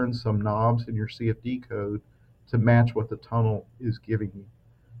need to turn some knobs in your CFD code to match what the tunnel is giving you.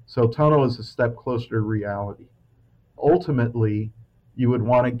 So tunnel is a step closer to reality. Ultimately, you would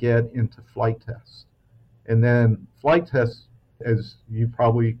want to get into flight tests. And then flight tests, as you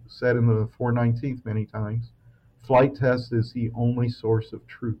probably said in the 419th many times, flight test is the only source of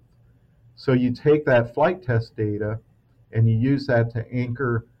truth. So you take that flight test data and you use that to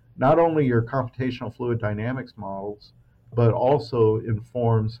anchor not only your computational fluid dynamics models, but also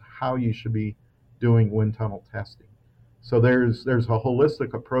informs how you should be doing wind tunnel testing. So there's a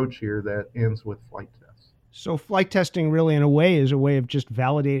holistic approach here that ends with flight tests. So flight testing really, in a way, is a way of just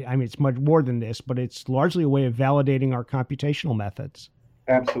validating. I mean, it's much more than this, but it's largely a way of validating our computational methods.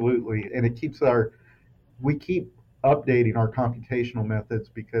 Absolutely. And it keeps we keep updating our computational methods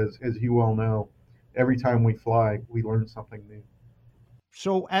because, as you all know, every time we fly, we learn something new.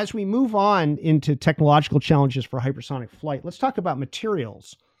 So as we move on into technological challenges for hypersonic flight, let's talk about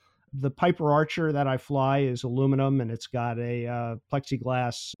materials. The Piper Archer that I fly is aluminum, and it's got a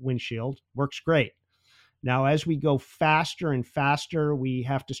plexiglass windshield. Works great. Now, as we go faster and faster, we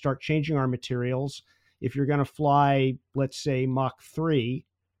have to start changing our materials. If you're going to fly, let's say, Mach 3,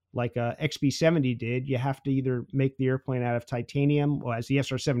 like a XB-70 did, you have to either make the airplane out of titanium, or as the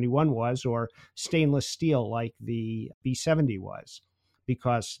SR-71 was, or stainless steel like the B-70 was,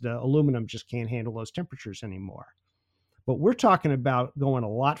 because the aluminum just can't handle those temperatures anymore. But we're talking about going a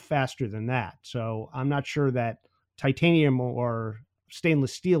lot faster than that. So I'm not sure that titanium or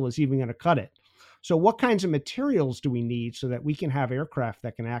stainless steel is even going to cut it. So what kinds of materials do we need so that we can have aircraft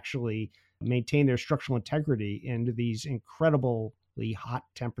that can actually maintain their structural integrity into these incredibly hot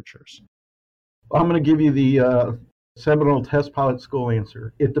temperatures? I'm going to give you the Seminole Test Pilot School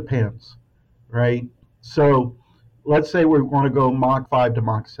answer. It depends, right? So let's say we want to go Mach 5 to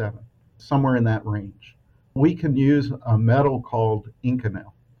Mach 7, somewhere in that range. We can use a metal called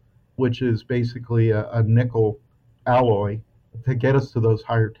Inconel, which is basically a nickel alloy to get us to those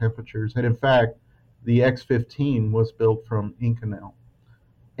higher temperatures. And in fact, the X-15 was built from Inconel.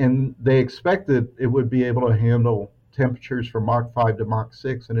 And they expected it would be able to handle temperatures from Mach 5 to Mach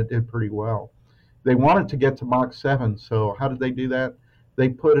 6, and it did pretty well. They wanted to get to Mach 7, so how did they do that? They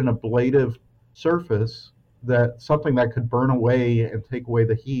put an ablative surface, something that could burn away and take away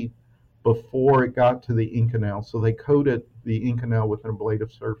the heat before it got to the Inconel. So they coated the Inconel with an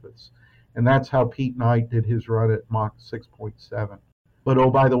ablative surface. And that's how Pete Knight did his run at Mach 6.7. But oh,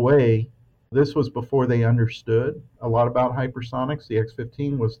 by the way, this was before they understood a lot about hypersonics. The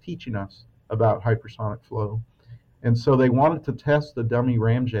X-15 was teaching us about hypersonic flow. And so they wanted to test the dummy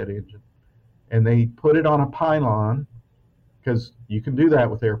ramjet engine. And they put it on a pylon, because you can do that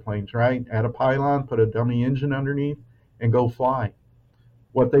with airplanes, right? Add a pylon, put a dummy engine underneath, and go fly.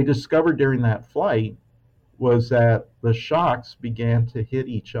 What they discovered during that flight was that the shocks began to hit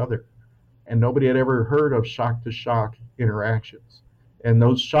each other. And nobody had ever heard of shock-to-shock interactions. And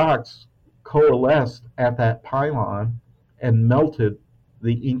those shocks coalesced at that pylon and melted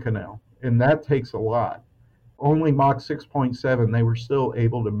the Inconel. And that takes a lot. only Mach 6.7, they were still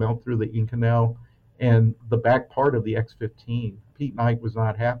able to melt through the Inconel and the back part of the X-15. Pete Knight was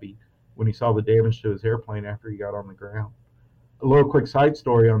not happy when he saw the damage to his airplane after he got on the ground. A little quick side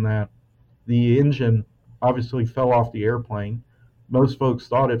story on that. The engine obviously fell off the airplane. Most folks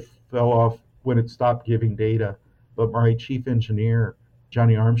thought it fell off when it stopped giving data, but my chief engineer,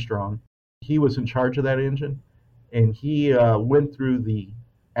 Johnny Armstrong, he was in charge of that engine, and he went through the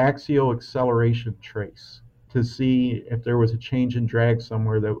axial acceleration trace to see if there was a change in drag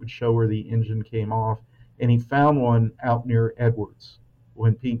somewhere that would show where the engine came off, and he found one out near Edwards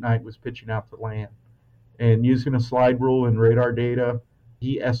when Pete Knight was pitching out to land. And using a slide rule and radar data,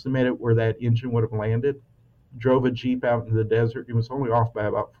 he estimated where that engine would have landed, drove a Jeep out into the desert. He was only off by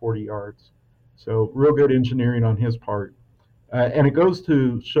about 40 yards. So real good engineering on his part. And it goes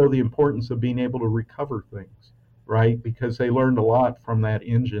to show the importance of being able to recover things, right? Because they learned a lot from that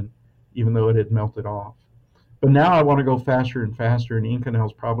engine, even though it had melted off. But now I want to go faster and faster, and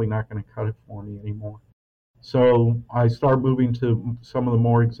Inconel's probably not going to cut it for me anymore. So I start moving to some of the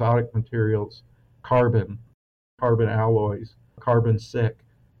more exotic materials, carbon alloys, carbon sick.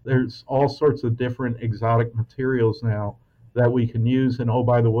 There's all sorts of different exotic materials now that we can use. And oh,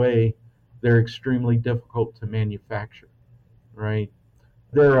 by the way, they're extremely difficult to manufacture, right?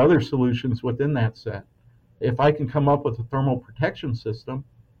 There are other solutions within that set. If I can come up with a thermal protection system,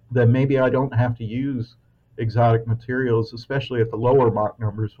 then maybe I don't have to use exotic materials, especially at the lower Mach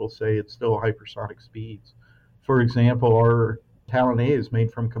numbers. We'll say it's still hypersonic speeds. For example, our Talon A is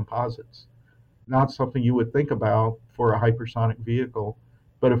made from composites. Not something you would think about for a hypersonic vehicle,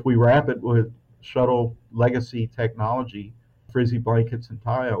 but if we wrap it with shuttle legacy technology, frizzy blankets and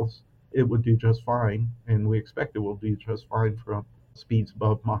tiles, it would do just fine, and we expect it will do just fine from speeds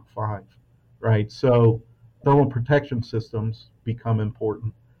above Mach 5, right? So thermal protection systems become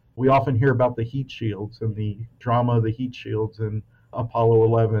important. We often hear about the heat shields and the drama of the heat shields in Apollo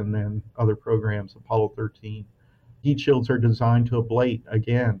 11 and other programs, Apollo 13. Heat shields are designed to ablate,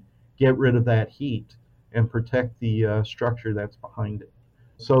 again, get rid of that heat and protect the structure that's behind it.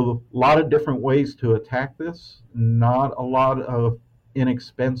 So a lot of different ways to attack this, not a lot of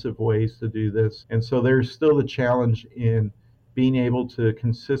inexpensive ways to do this. And so there's still the challenge in being able to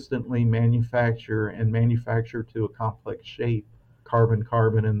consistently manufacture to a complex shape,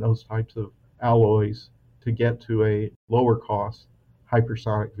 carbon, and those types of alloys to get to a lower cost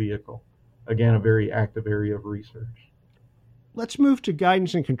hypersonic vehicle. Again, a very active area of research. Let's move to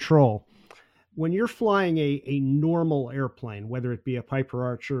guidance and control. When you're flying a normal airplane, whether it be a Piper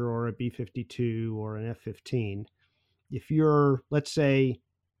Archer or a B-52 or an F-15, if you're, let's say,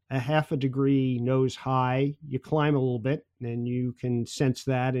 a half a degree nose high, you climb a little bit and you can sense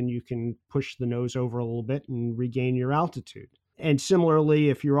that and you can push the nose over a little bit and regain your altitude. And similarly,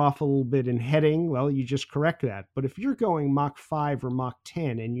 if you're off a little bit in heading, well, you just correct that. But if you're going Mach 5 or Mach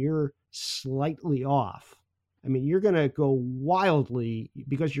 10 and you're slightly off, I mean, you're going to go wildly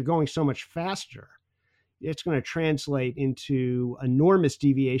because you're going so much faster. It's going to translate into enormous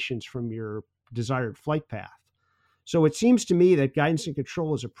deviations from your desired flight path. So it seems to me that guidance and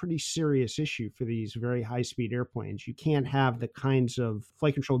control is a pretty serious issue for these very high-speed airplanes. You can't have the kinds of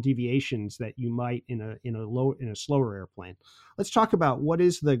flight control deviations that you might in a slower airplane. Let's talk about what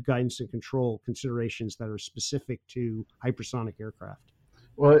is the guidance and control considerations that are specific to hypersonic aircraft.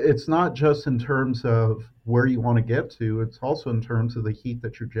 Well, it's not just in terms of where you want to get to, it's also in terms of the heat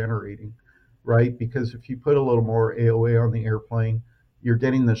that you're generating, right? Because if you put a little more AOA on the airplane, you're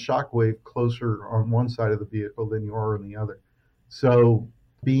getting the shock wave closer on one side of the vehicle than you are on the other. So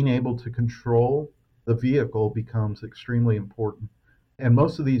being able to control the vehicle becomes extremely important. And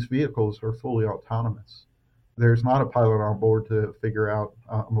most of these vehicles are fully autonomous. There's not a pilot on board to figure out,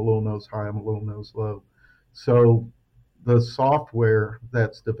 I'm a little nose high, I'm a little nose low. So the software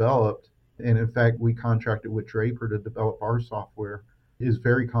that's developed, and in fact, we contracted with Draper to develop our software, is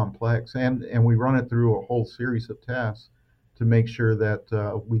very complex. And we run it through a whole series of tests to make sure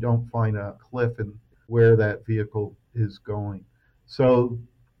that we don't find a cliff in where that vehicle is going. So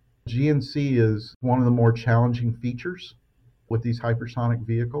GNC is one of the more challenging features with these hypersonic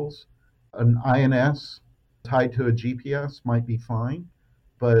vehicles. An INS tied to a GPS might be fine,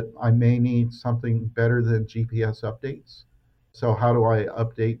 but I may need something better than GPS updates. So how do I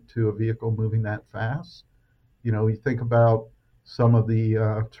update to a vehicle moving that fast? You know, you think about some of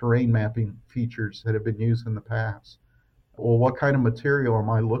the terrain mapping features that have been used in the past. Well, what kind of material am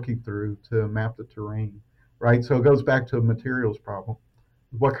I looking through to map the terrain, right? So it goes back to a materials problem.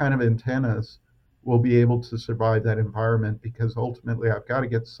 What kind of antennas will be able to survive that environment? Because ultimately I've got to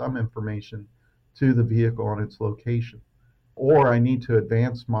get some information to the vehicle on its location. Or I need to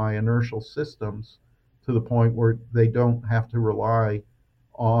advance my inertial systems to the point where they don't have to rely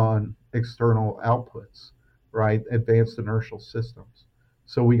on external outputs, right? Advanced inertial systems.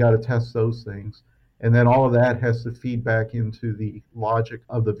 So we got to test those things. And then all of that has to feed back into the logic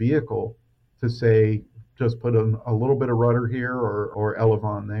of the vehicle to say, just put a little bit of rudder here or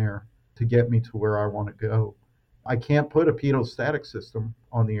elevon there to get me to where I want to go. I can't put a pedostatic system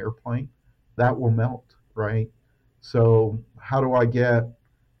on the airplane. That will melt, right? So how do I get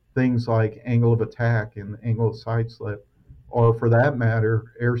things like angle of attack and angle of side slip, or for that matter,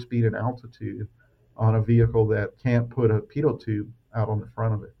 airspeed and altitude on a vehicle that can't put a pitot tube out on the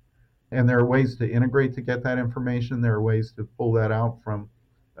front of it? And there are ways to integrate to get that information. There are ways to pull that out from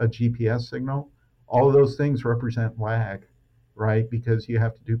a GPS signal. All of those things represent lag, right? Because you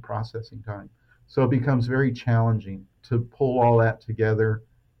have to do processing time. So it becomes very challenging to pull all that together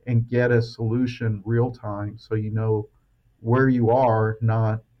and get a solution real time so you know where you are,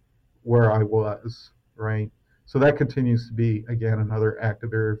 not where I was, right? So that continues to be, again, another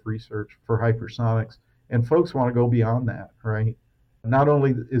active area of research for hypersonics. And folks want to go beyond that, right? Not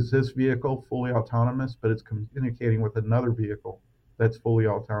only is this vehicle fully autonomous, but it's communicating with another vehicle that's fully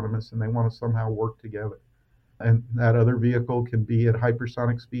autonomous, and they want to somehow work together. And that other vehicle can be at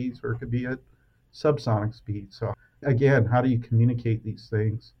hypersonic speeds or it could be at subsonic speeds. So again, how do you communicate these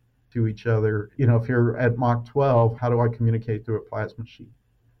things to each other? You know, if you're at Mach 12, how do I communicate through a plasma sheet?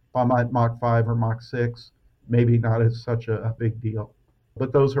 If I'm at Mach 5 or Mach 6, maybe not as such a big deal.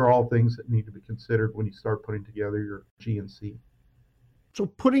 But those are all things that need to be considered when you start putting together your GNC. So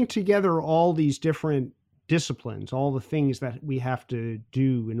putting together all these different disciplines, all the things that we have to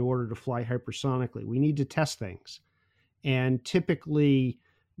do in order to fly hypersonically, we need to test things. And typically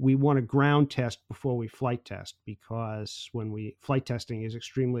we want to ground test before we flight test, because flight testing is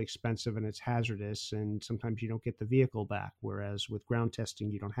extremely expensive and it's hazardous, and sometimes you don't get the vehicle back, whereas with ground testing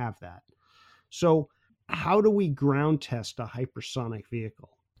you don't have that. So how do we ground test a hypersonic vehicle?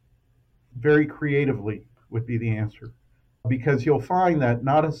 Very creatively would be the answer, because you'll find that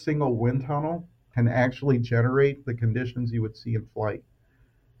not a single wind tunnel can actually generate the conditions you would see in flight.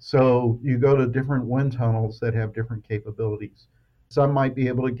 So you go to different wind tunnels that have different capabilities. Some might be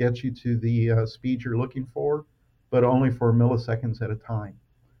able to get you to the speed you're looking for, but only for milliseconds at a time.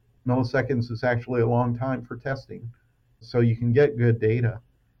 Milliseconds is actually a long time for testing, so you can get good data.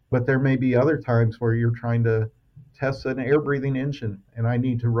 But there may be other times where you're trying to test an air-breathing engine, and I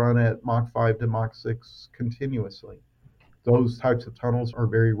need to run at Mach 5 to Mach 6 continuously. Those types of tunnels are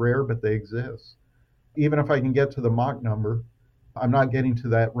very rare, but they exist. Even if I can get to the Mach number, I'm not getting to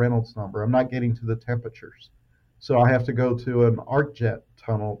that Reynolds number. I'm not getting to the temperatures. So I have to go to an arc jet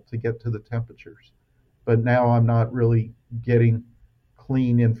tunnel to get to the temperatures. But now I'm not really getting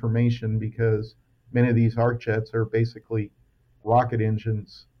clean information, because many of these arc jets are basically rocket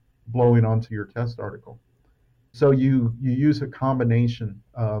engines blowing onto your test article. So you use a combination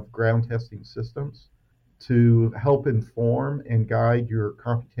of ground testing systems to help inform and guide your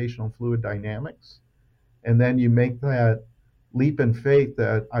computational fluid dynamics. And then you make that leap in faith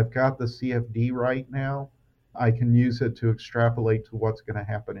that I've got the CFD right now. I can use it to extrapolate to what's going to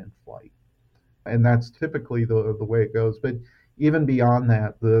happen in flight. And that's typically the way it goes. But even beyond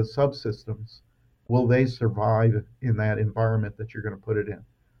that, the subsystems, will they survive in that environment that you're going to put it in?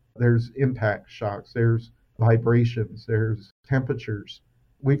 There's impact shocks, there's vibrations, there's temperatures.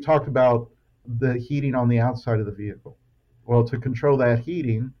 We've talked about the heating on the outside of the vehicle. Well, to control that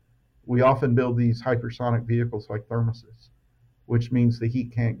heating, we often build these hypersonic vehicles like thermoses, which means the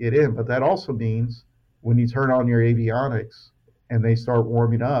heat can't get in. But that also means when you turn on your avionics and they start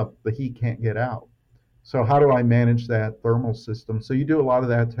warming up, the heat can't get out. So how do I manage that thermal system? So you do a lot of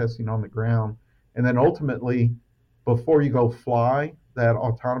that testing on the ground. And then ultimately, before you go fly that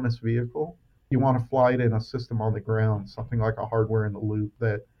autonomous vehicle, you want to fly it in a system on the ground, something like a hardware in the loop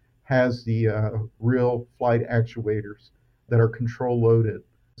that has the real flight actuators that are control loaded,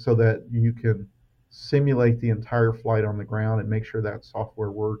 so that you can simulate the entire flight on the ground and make sure that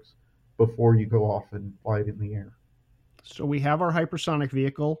software works before you go off and fly it in the air. So we have our hypersonic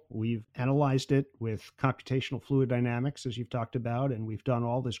vehicle. We've analyzed it with computational fluid dynamics, as you've talked about, and we've done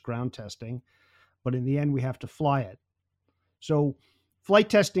all this ground testing. But in the end, we have to fly it. So flight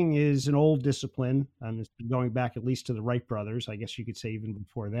testing is an old discipline, and it's been going back at least to the Wright brothers. I guess you could say even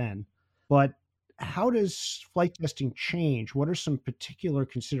before then. But how does flight testing change? What are some particular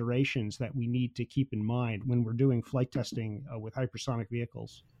considerations that we need to keep in mind when we're doing flight testing with hypersonic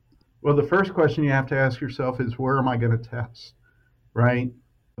vehicles? Well, the first question you have to ask yourself is, where am I going to test, right?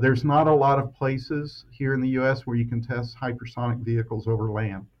 There's not a lot of places here in the U.S. where you can test hypersonic vehicles over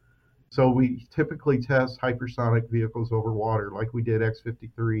land. So we typically test hypersonic vehicles over water, like we did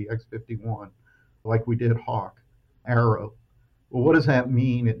X-53, X-51, like we did Hawk, Arrow. Well, what does that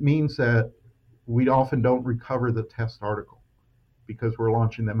mean? It means that we often don't recover the test article because we're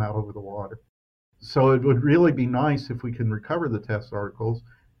launching them out over the water. So it would really be nice if we can recover the test articles.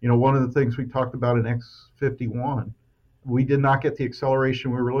 One of the things we talked about in X-51, we did not get the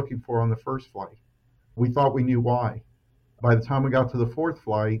acceleration we were looking for on the first flight. We thought we knew why. By the time we got to the fourth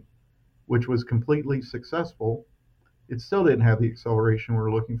flight, which was completely successful, it still didn't have the acceleration we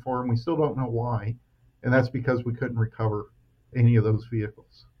were looking for, and we still don't know why. And that's because we couldn't recover any of those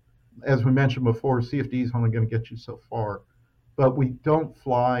vehicles. As we mentioned before, CFD is only going to get you so far, but we don't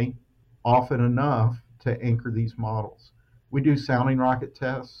fly often enough to anchor these models. We do sounding rocket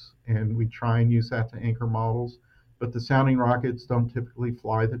tests, and we try and use that to anchor models, but the sounding rockets don't typically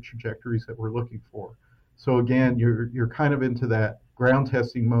fly the trajectories that we're looking for. So again, you're kind of into that ground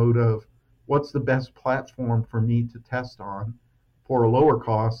testing mode of what's the best platform for me to test on for a lower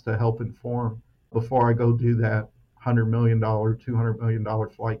cost to help inform before I go do that $100 million, $200 million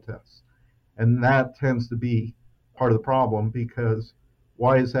flight test. And that tends to be part of the problem, because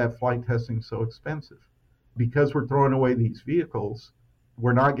why is that flight testing so expensive? Because we're throwing away these vehicles,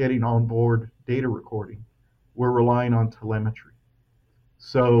 we're not getting onboard data recording. We're relying on telemetry.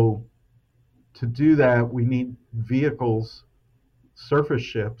 So to do that, we need vehicles, surface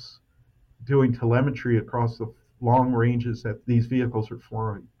ships, doing telemetry across the long ranges that these vehicles are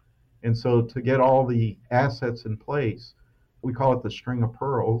flying. And so to get all the assets in place, we call it the string of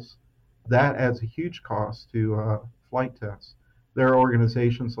pearls, that adds a huge cost to flight tests. There are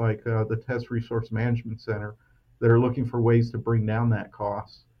organizations like the Test Resource Management Center that are looking for ways to bring down that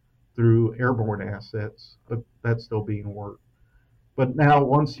cost through airborne assets, but that's still being worked. But now,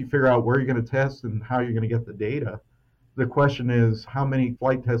 once you figure out where you're going to test and how you're going to get the data, the question is, how many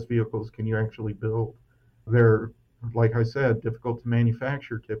flight test vehicles can you actually build? They're, like I said, difficult to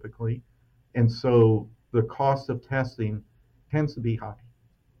manufacture typically, and so the cost of testing tends to be high.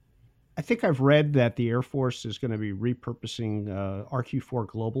 I think I've read that the Air Force is going to be repurposing RQ-4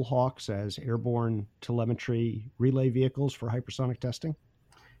 Global Hawks as airborne telemetry relay vehicles for hypersonic testing.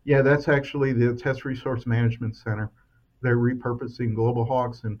 Yeah, that's actually the Test Resource Management Center. They're repurposing Global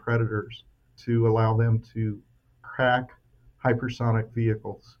Hawks and Predators to allow them to crack hypersonic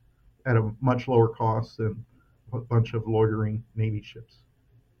vehicles at a much lower cost than a bunch of loitering Navy ships.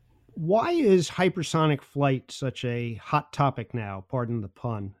 Why is hypersonic flight such a hot topic now? Pardon the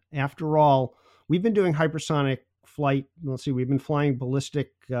pun. After all, we've been doing hypersonic flight. We've been flying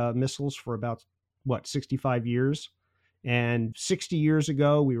ballistic missiles for about, 65 years? And 60 years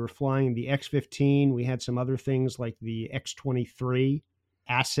ago, we were flying the X-15. We had some other things like the X-23,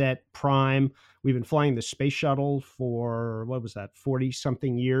 Asset, Prime. We've been flying the space shuttle for,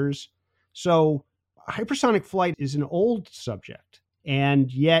 40-something years. So hypersonic flight is an old subject,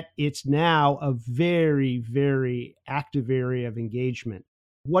 and yet it's now a very, very active area of engagement.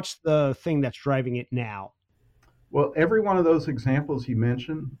 What's the thing that's driving it now? Well, every one of those examples you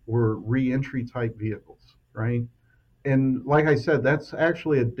mentioned were re-entry type vehicles, right? And like I said, that's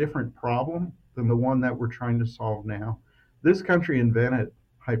actually a different problem than the one that we're trying to solve now. This country invented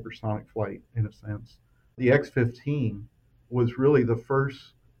hypersonic flight in a sense. The X-15 was really the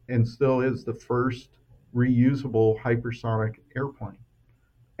first, and still is the first, reusable hypersonic airplane.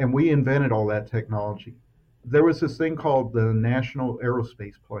 And we invented all that technology. There was this thing called the National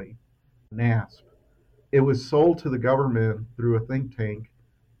Aerospace Plane, NASP. It was sold to the government through a think tank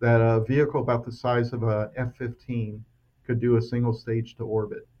that a vehicle about the size of a F-15 could do a single stage to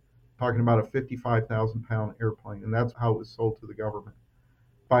orbit. Talking about a 55,000 pound airplane, and that's how it was sold to the government.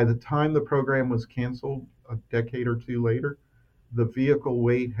 By the time the program was canceled a decade or two later, the vehicle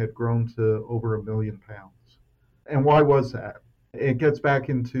weight had grown to over 1 million pounds. And why was that? It gets back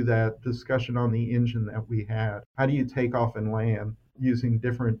into that discussion on the engine that we had. How do you take off and land using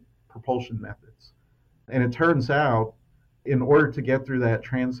different propulsion methods? And it turns out, in order to get through that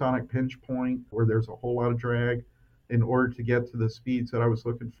transonic pinch point where there's a whole lot of drag, in order to get to the speeds that I was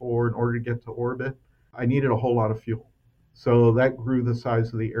looking for, in order to get to orbit, I needed a whole lot of fuel. So that grew the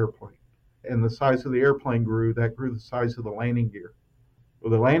size of the airplane. And the size of the airplane grew, that grew the size of the landing gear.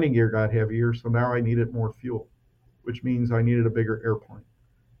 Well, the landing gear got heavier, so now I needed more fuel, which means I needed a bigger airplane,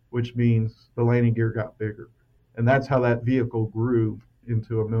 which means the landing gear got bigger. And that's how that vehicle grew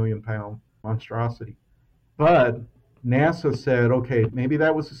into a 1 million pound monstrosity. But NASA said, okay, maybe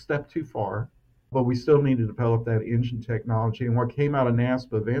that was a step too far, but we still need to develop that engine technology. And what came out of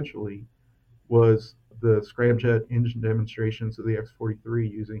NASA eventually was the scramjet engine demonstrations of the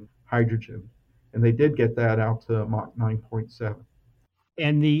X-43 using hydrogen. And they did get that out to Mach 9.7.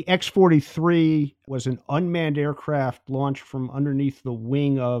 And the X-43 was an unmanned aircraft launched from underneath the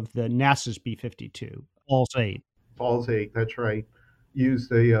wing of the NASA's B-52, Falls 8. Falls 8, that's right.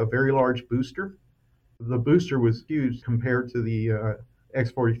 Used a very large booster. The booster was huge compared to the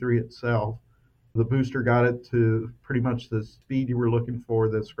X-43 itself. The booster got it to pretty much the speed you were looking for,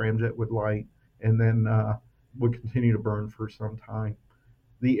 the scramjet would light, and then would continue to burn for some time.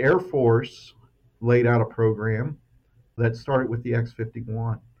 The Air Force laid out a program that started with the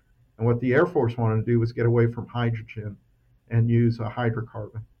X-51. And what the Air Force wanted to do was get away from hydrogen and use a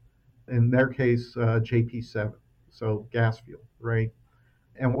hydrocarbon. In their case, JP7, so gas fuel, right?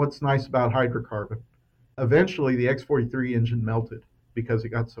 And what's nice about hydrocarbon? Eventually, the X-43 engine melted because it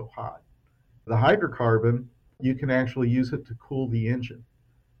got so hot. The hydrocarbon, you can actually use it to cool the engine.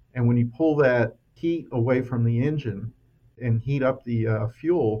 And when you pull that heat away from the engine and heat up the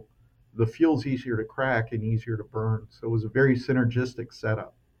fuel's easier to crack and easier to burn. So it was a very synergistic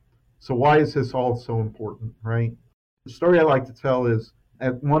setup. So why is this all so important, right? The story I like to tell is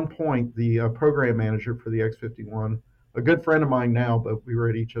at one point, the program manager for the X-51, a good friend of mine now, but we were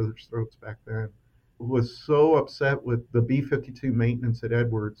at each other's throats back then, was so upset with the B-52 maintenance at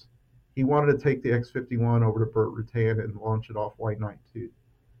Edwards, he wanted to take the X-51 over to Burt Rutan and launch it off White Knight 2.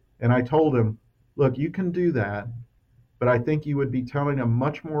 And I told him, look, you can do that, but I think you would be telling a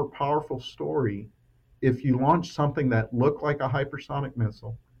much more powerful story if you launched something that looked like a hypersonic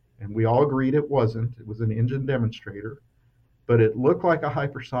missile. And we all agreed it wasn't. It was an engine demonstrator, but it looked like a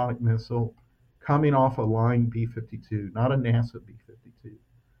hypersonic missile coming off a Line B-52, not a NASA B-52.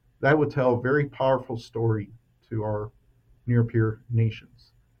 That would tell a very powerful story to our near peer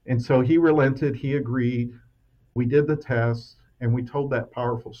nations. And so he relented, he agreed, we did the test, and we told that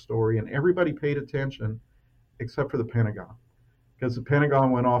powerful story, and everybody paid attention except for the Pentagon, because the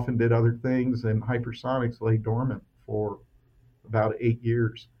Pentagon went off and did other things, and hypersonics lay dormant for about 8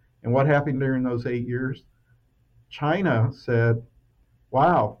 years. And what happened during those 8 years? China said,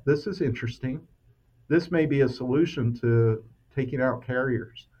 wow, this is interesting. This may be a solution to taking out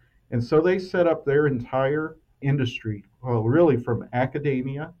carriers. And so they set up their entire industry, well, really from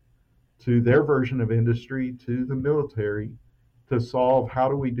academia to their version of industry to the military, to solve how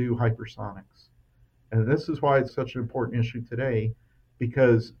do we do hypersonics. And this is why it's such an important issue today,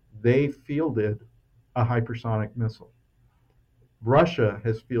 because they fielded a hypersonic missile. Russia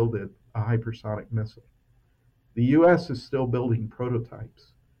has fielded a hypersonic missile. The US is still building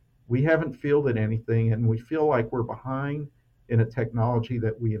prototypes. We haven't fielded anything, and we feel like we're behind in a technology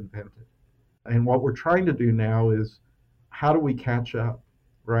that we invented. And what we're trying to do now is, how do we catch up,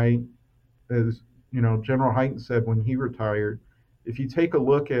 right? As General Hyten said when he retired, if you take a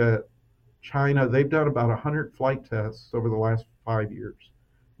look at China, they've done about 100 flight tests over the last 5 years.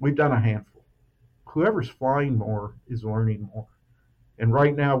 We've done a handful. Whoever's flying more is learning more. And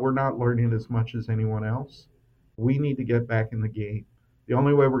right now, we're not learning as much as anyone else. We need to get back in the game. The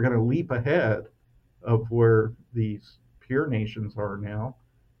only way we're going to leap ahead of where these peer nations are now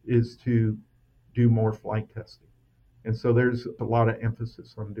is to do more flight testing. And so there's a lot of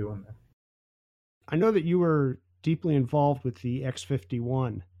emphasis on doing that. I know that you were deeply involved with the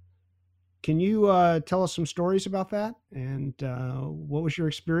X-51. Can you tell us some stories about that? And what was your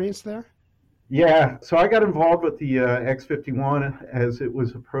experience there? Yeah, so I got involved with the X-51 as it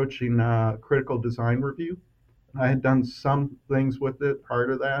was approaching critical design review. I had done some things with it prior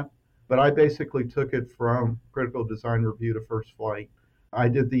to that, but I basically took it from critical design review to first flight. I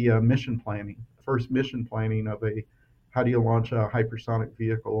did the mission planning, first mission planning of how do you launch a hypersonic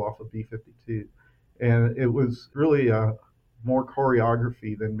vehicle off a B-52. And it was really more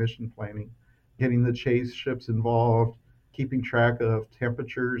choreography than mission planning, getting the chase ships involved, keeping track of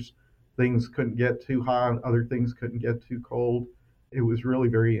temperatures. Things couldn't get too hot, other things couldn't get too cold. It was really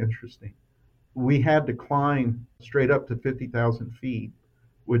very interesting. We had to climb straight up to 50,000 feet,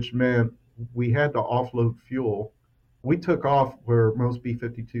 which meant we had to offload fuel. We took off where most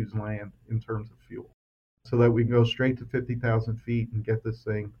B-52s land in terms of fuel, so that we can go straight to 50,000 feet and get this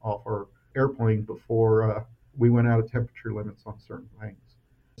thing off our airplane before we went out of temperature limits on certain things.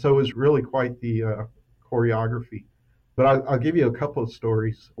 So it was really quite the choreography. But I'll give you a couple of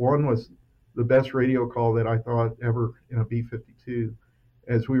stories. One was the best radio call that I thought ever in a B-52.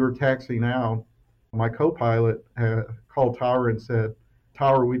 As we were taxiing out, my co-pilot called Tower and said,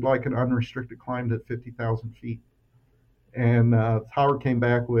 Tower, we'd like an unrestricted climb to 50,000 feet. And Tower came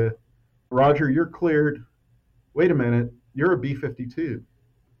back with, Roger, you're cleared. Wait a minute, you're a B-52.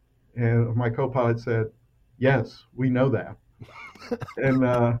 And my co-pilot said, yes, we know that.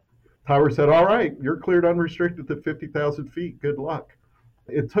 And Tower said, all right, you're cleared unrestricted to 50,000 feet. Good luck.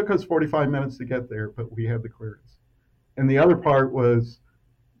 It took us 45 minutes to get there, but we had the clearance. And the other part was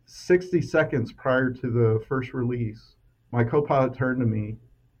 60 seconds prior to the first release, my co-pilot turned to me,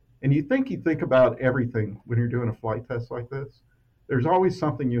 and you think about everything when you're doing a flight test like this. There's always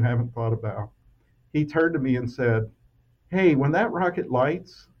something you haven't thought about. He turned to me and said, "Hey, when that rocket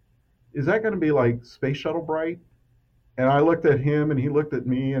lights, is that going to be like space shuttle bright?" And I looked at him and he looked at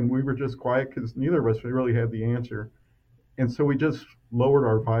me, and we were just quiet because neither of us really had the answer. And so we just lowered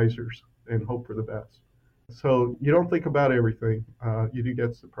our visors and hoped for the best. So you don't think about everything. You do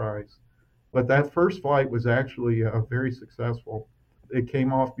get surprised. But that first flight was actually very successful. It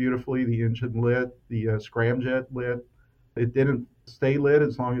came off beautifully. The engine lit, the scramjet lit. It didn't stay lit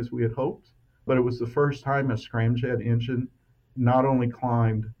as long as we had hoped, but it was the first time a scramjet engine not only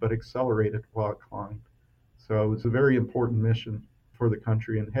climbed, but accelerated while it climbed. So it was a very important mission for the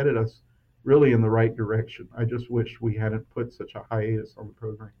country and headed us really in the right direction. I just wish we hadn't put such a hiatus on the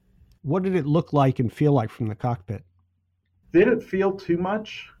program. What did it look like and feel like from the cockpit? Didn't feel too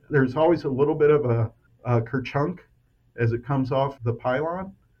much. There's always a little bit of a kerchunk as it comes off the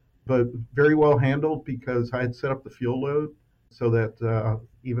pylon, but very well handled because I had set up the fuel load so that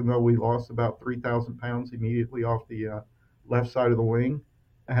even though we lost about 3,000 pounds immediately off the left side of the wing,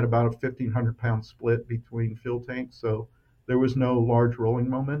 I had about a 1,500 pound split between fuel tanks, so there was no large rolling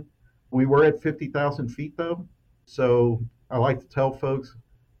moment. We were at 50,000 feet though, so I like to tell folks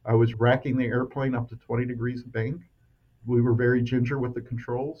I was racking the airplane up to 20 degrees of bank. We were very ginger with the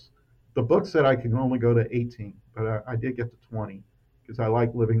controls. The book said I can only go to 18, but I did get to 20 because I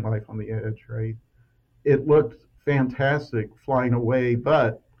like living life on the edge, right? It looked fantastic flying away,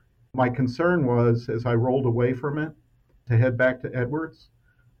 but my concern was as I rolled away from it to head back to Edwards,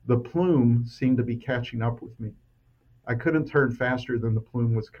 the plume seemed to be catching up with me. I couldn't turn faster than the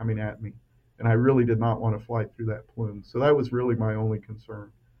plume was coming at me, and I really did not want to fly through that plume. So that was really my only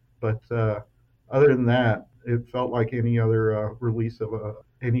concern. But other than that, it felt like any other release of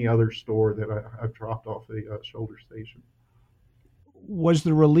any other store that I've dropped off a shoulder station. Was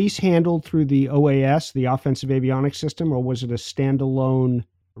the release handled through the OAS, the Offensive Avionics System, or was it a standalone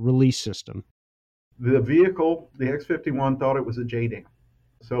release system? The vehicle, the X-51, thought it was a JDAM.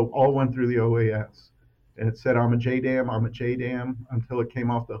 So all went through the OAS. And it said, I'm a JDAM, until it came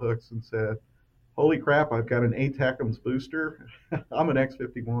off the hooks and said, holy crap, I've got an ATACMS booster. I'm an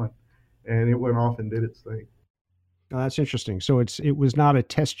X-51. And it went off and did its thing. Oh, that's interesting. So it was not a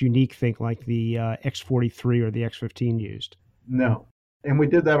test unique thing like the X-43 or the X-15 used. No. And we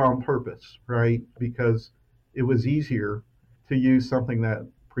did that on purpose, right? Because it was easier to use something that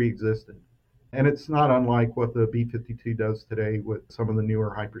pre-existed. And it's not unlike what the B-52 does today with some of the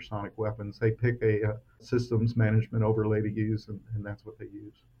newer hypersonic weapons. They pick a systems management overlay to use, and that's what they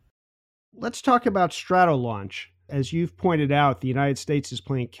use. Let's talk about stratolaunch. As you've pointed out, the United States is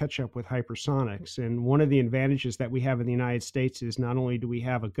playing catch-up with hypersonics. And one of the advantages that we have in the United States is not only do we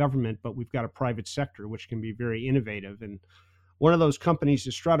have a government, but we've got a private sector, which can be very innovative. And one of those companies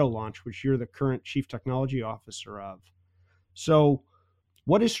is Stratolaunch, which you're the current chief technology officer of. So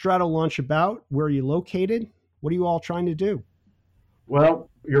what is Stratolaunch about? Where are you located? What are you all trying to do? Well,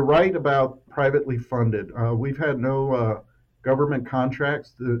 you're right about privately funded. We've had no government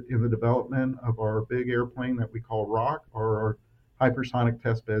contracts in the development of our big airplane that we call ROC, or our hypersonic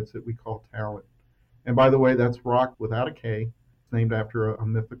test beds that we call Talent. And by the way, that's ROC without a K. It's named after a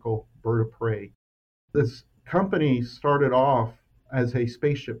mythical bird of prey. This company started off as a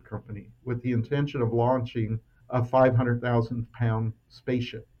spaceship company with the intention of launching a 500,000 pound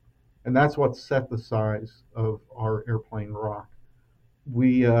spaceship. And that's what set the size of our airplane ROC.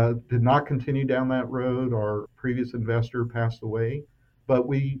 We did not continue down that road. Our previous investor passed away. But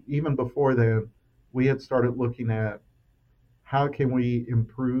even before then, we had started looking at how can we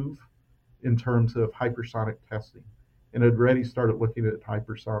improve in terms of hypersonic testing, and had already started looking at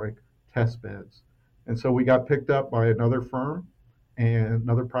hypersonic test beds. And so we got picked up by another firm and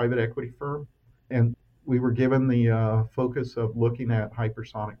another private equity firm, and we were given the focus of looking at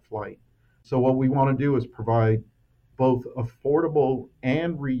hypersonic flight. So what we want to do is provide both affordable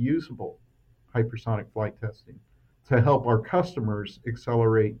and reusable hypersonic flight testing to help our customers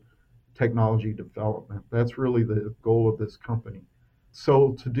accelerate technology development. That's really the goal of this company.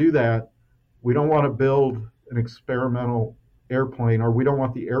 So to do that, we don't want to build an experimental airplane, or we don't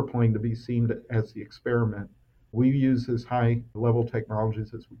want the airplane to be seen as the experiment. We use as high level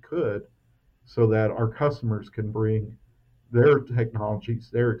technologies as we could so that our customers can bring their technologies,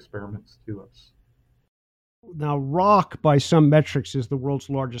 their experiments to us. Now, ROC, by some metrics, is the world's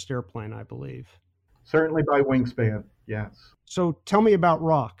largest airplane, I believe. Certainly by wingspan, yes. So tell me about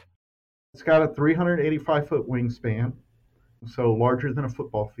ROC. It's got a 385-foot wingspan, so larger than a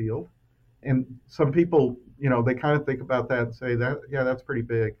football field. And some people They kind of think about that and say that, yeah, that's pretty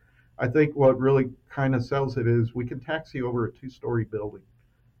big. I think what really kind of sells it is we can taxi over a 2-story building.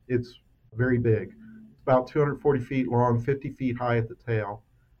 It's very big. It's about 240 feet long, 50 feet high at the tail.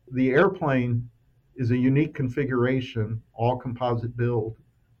 The airplane is a unique configuration, all composite build.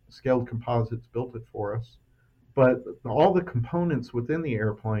 Scaled Composites built it for us. But all the components within the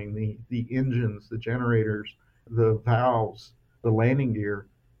airplane, the engines, the generators, the valves, the landing gear,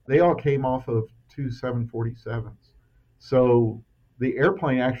 they all came off of two 747s. So the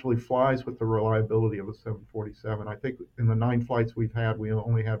airplane actually flies with the reliability of a 747. I think in the 9 flights we've had, we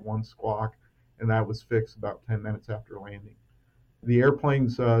only had one squawk, and that was fixed about 10 minutes after landing. The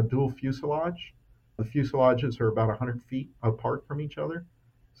airplane's dual fuselage. The fuselages are about 100 feet apart from each other.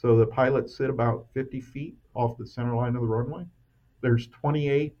 So the pilots sit about 50 feet off the center line of the runway. There's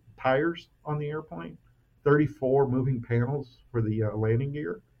 28 tires on the airplane, 34 moving panels for the landing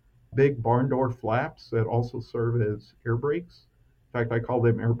gear, big barn door flaps that also serve as air brakes. In fact, I call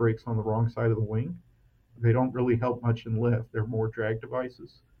them air brakes on the wrong side of the wing. They don't really help much in lift. They're more drag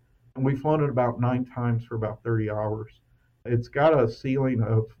devices. And we've flown it about 9 times for about 30 hours. It's got a ceiling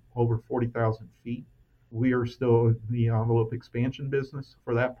of over 40,000 feet. We are still in the envelope expansion business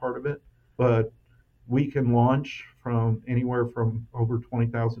for that part of it, but we can launch from anywhere from over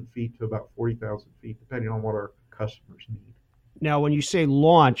 20,000 feet to about 40,000 feet, depending on what our customers need. Now, when you say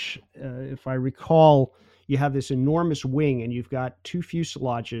launch, if I recall, you have this enormous wing and you've got 2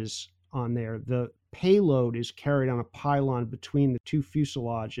 fuselages on there. The payload is carried on a pylon between the 2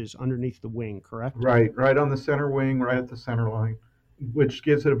 fuselages underneath the wing, correct? Right on the center wing, right at the center line, which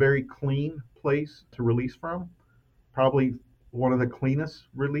gives it a very clean place to release from. Probably one of the cleanest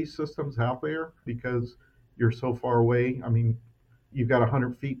release systems out there because you're so far away. I mean, you've got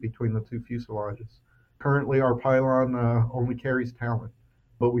 100 feet between the 2 fuselages. Currently, our pylon only carries Talon,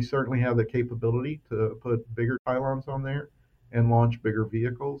 but we certainly have the capability to put bigger pylons on there and launch bigger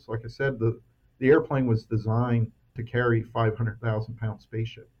vehicles. Like I said, the airplane was designed to carry 500,000-pound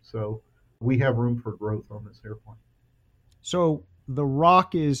spaceship. So we have room for growth on this airplane. So the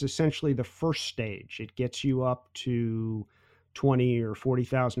rock is essentially the first stage. It gets you up to 20 or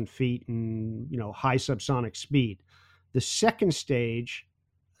 40,000 feet and, high subsonic speed. The second stage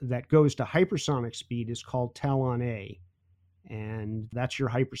that goes to hypersonic speed is called Talon A, and that's your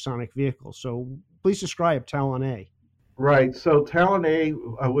hypersonic vehicle. So please describe Talon A. Right. So Talon A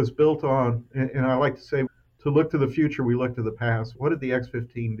was built on, and I like to say, to look to the future, we look to the past. What did the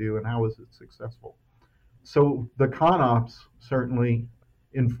X-15 do, and how was it successful? So the ConOps certainly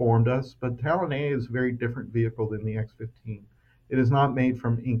informed us, but Talon A is a very different vehicle than the X-15. It is not made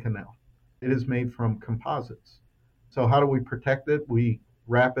from Inconel. It is made from composites. So how do we protect it? We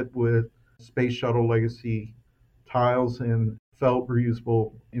wrap it with Space Shuttle Legacy tiles and felt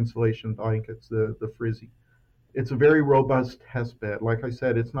reusable insulation blankets, the Frizzy. It's a very robust test bed. Like I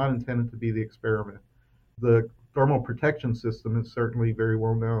said, it's not intended to be the experiment. The thermal protection system is certainly very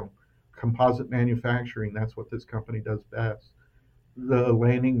well known. Composite manufacturing, that's what this company does best. The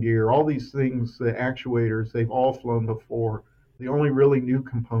landing gear, all these things, the actuators, they've all flown before. The only really new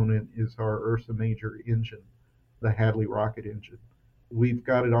component is our Ursa Major engine, the Hadley rocket engine. We've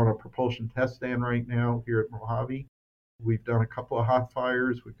got it on a propulsion test stand right now here at Mojave. We've done a couple of hot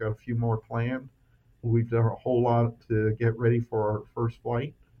fires. We've got a few more planned. We've done a whole lot to get ready for our first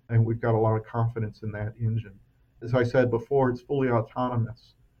flight, and we've got a lot of confidence in that engine. As I said before, it's fully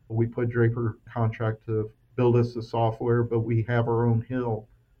autonomous. We put Draper contract to build us the software, but we have our own hill,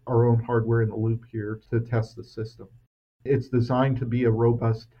 our own hardware in the loop here to test the system. It's designed to be a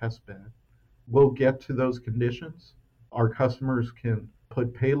robust test bed. We'll get to those conditions. Our customers can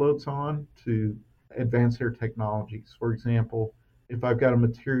put payloads on to advance their technologies. For example, if I've got a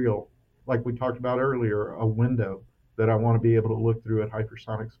material, like we talked about earlier, a window that I want to be able to look through at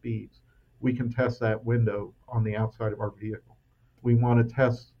hypersonic speeds, we can test that window on the outside of our vehicle. We want to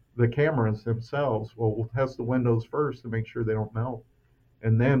test the cameras themselves. Well, we'll test the windows first to make sure they don't melt.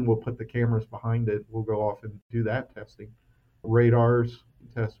 And then we'll put the cameras behind it. We'll go off and do that testing. Radars,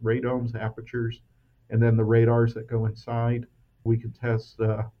 test radomes, apertures, and then the radars that go inside. We can test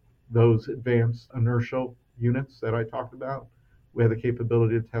those advanced inertial units that I talked about. We have the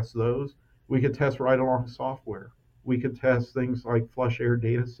capability to test those. We could test right along software. We could test things like flush air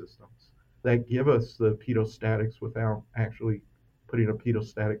data systems that give us the pedostatics without actually putting a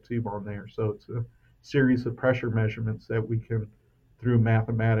pedostatic tube on there. So it's a series of pressure measurements that we can, through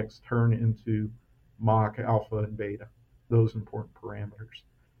mathematics, turn into Mach, alpha, and beta, those important parameters.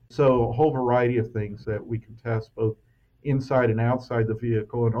 So a whole variety of things that we can test both inside and outside the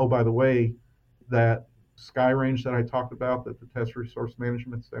vehicle. And oh, by the way, that sky range that I talked about that the Test Resource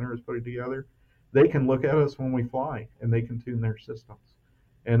Management Center is putting together, they can look at us when we fly and they can tune their systems.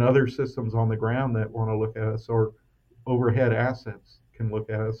 And other systems on the ground that want to look at us, or overhead assets can look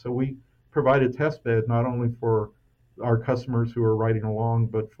at us. So we provide a test bed not only for our customers who are riding along,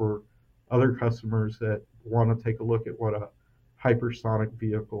 but for other customers that want to take a look at what a hypersonic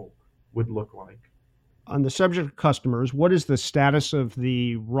vehicle would look like. On the subject of customers, what is the status of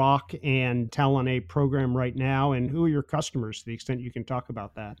the ROC and Talon A program right now, and who are your customers, to the extent you can talk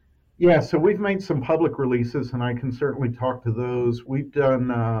about that? Yeah, so we've made some public releases, and I can certainly talk to those. We've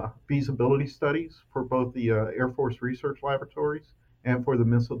done feasibility studies for both the Air Force Research Laboratories and for the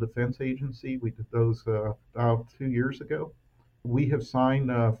Missile Defense Agency. We did those about 2 years ago. We have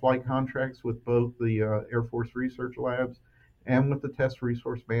signed flight contracts with both the Air Force Research Labs and with the Test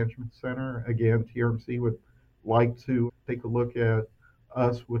Resource Management Center. Again, TRMC would like to take a look at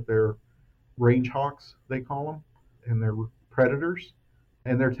us with their Range Hawks, they call them, and their Predators.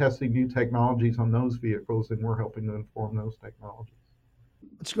 And they're testing new technologies on those vehicles, and we're helping to inform those technologies.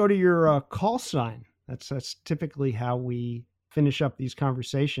 Let's go to your call sign. That's typically how we finish up these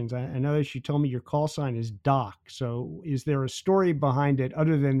conversations. I know that you told me your call sign is Doc. So is there a story behind it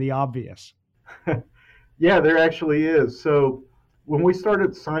other than the obvious? Yeah, there actually is. So when we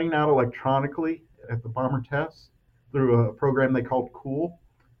started signing out electronically at the bomber tests through a program they called Cool,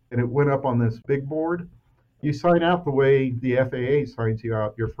 and it went up on this big board, you sign out the way the FAA signs you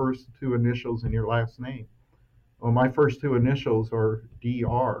out, your first two initials and your last name. Well, my first two initials are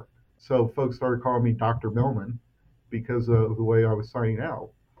DR. So folks started calling me Dr. Millman because of the way I was signing out.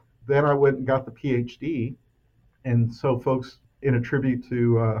 Then I went and got the PhD. And so folks, in a tribute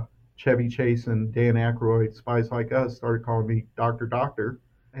to Chevy Chase and Dan Aykroyd, Spies Like Us, started calling me Doctor.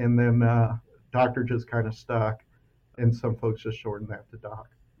 And then Doctor just kind of stuck. And some folks just shortened that to Doc.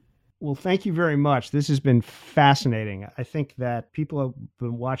 Well, thank you very much. This has been fascinating. I think that people have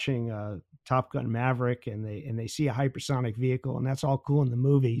been watching Top Gun Maverick and they see a hypersonic vehicle, and that's all cool in the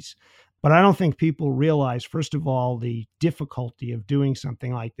movies. But I don't think people realize, first of all, the difficulty of doing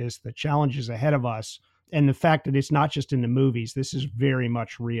something like this, the challenges ahead of us, and the fact that it's not just in the movies. This is very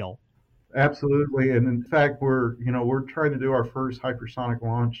much real. Absolutely. And in fact, we're trying to do our first hypersonic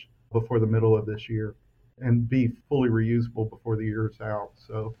launch before the middle of this year and be fully reusable before the year is out.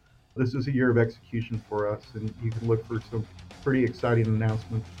 So this is a year of execution for us, and you can look for some pretty exciting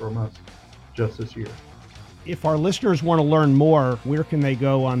announcements from us just this year. If our listeners want to learn more, where can they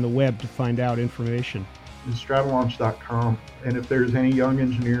go on the web to find out information? Stratolaunch.com. And if there's any young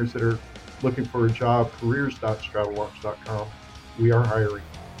engineers that are looking for a job, careers.stratolaunch.com. We are hiring.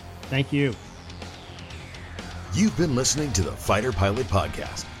 Thank you. You've been listening to the Fighter Pilot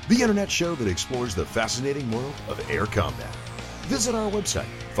Podcast, the internet show that explores the fascinating world of air combat. Visit our website,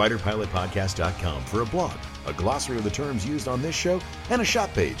 fighterpilotpodcast.com, for a blog, a glossary of the terms used on this show, and a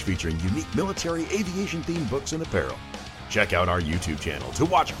shop page featuring unique military aviation-themed books and apparel. Check out our YouTube channel to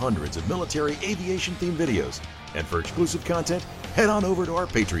watch hundreds of military aviation-themed videos. And for exclusive content, head on over to our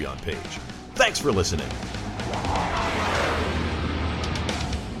Patreon page. Thanks for listening.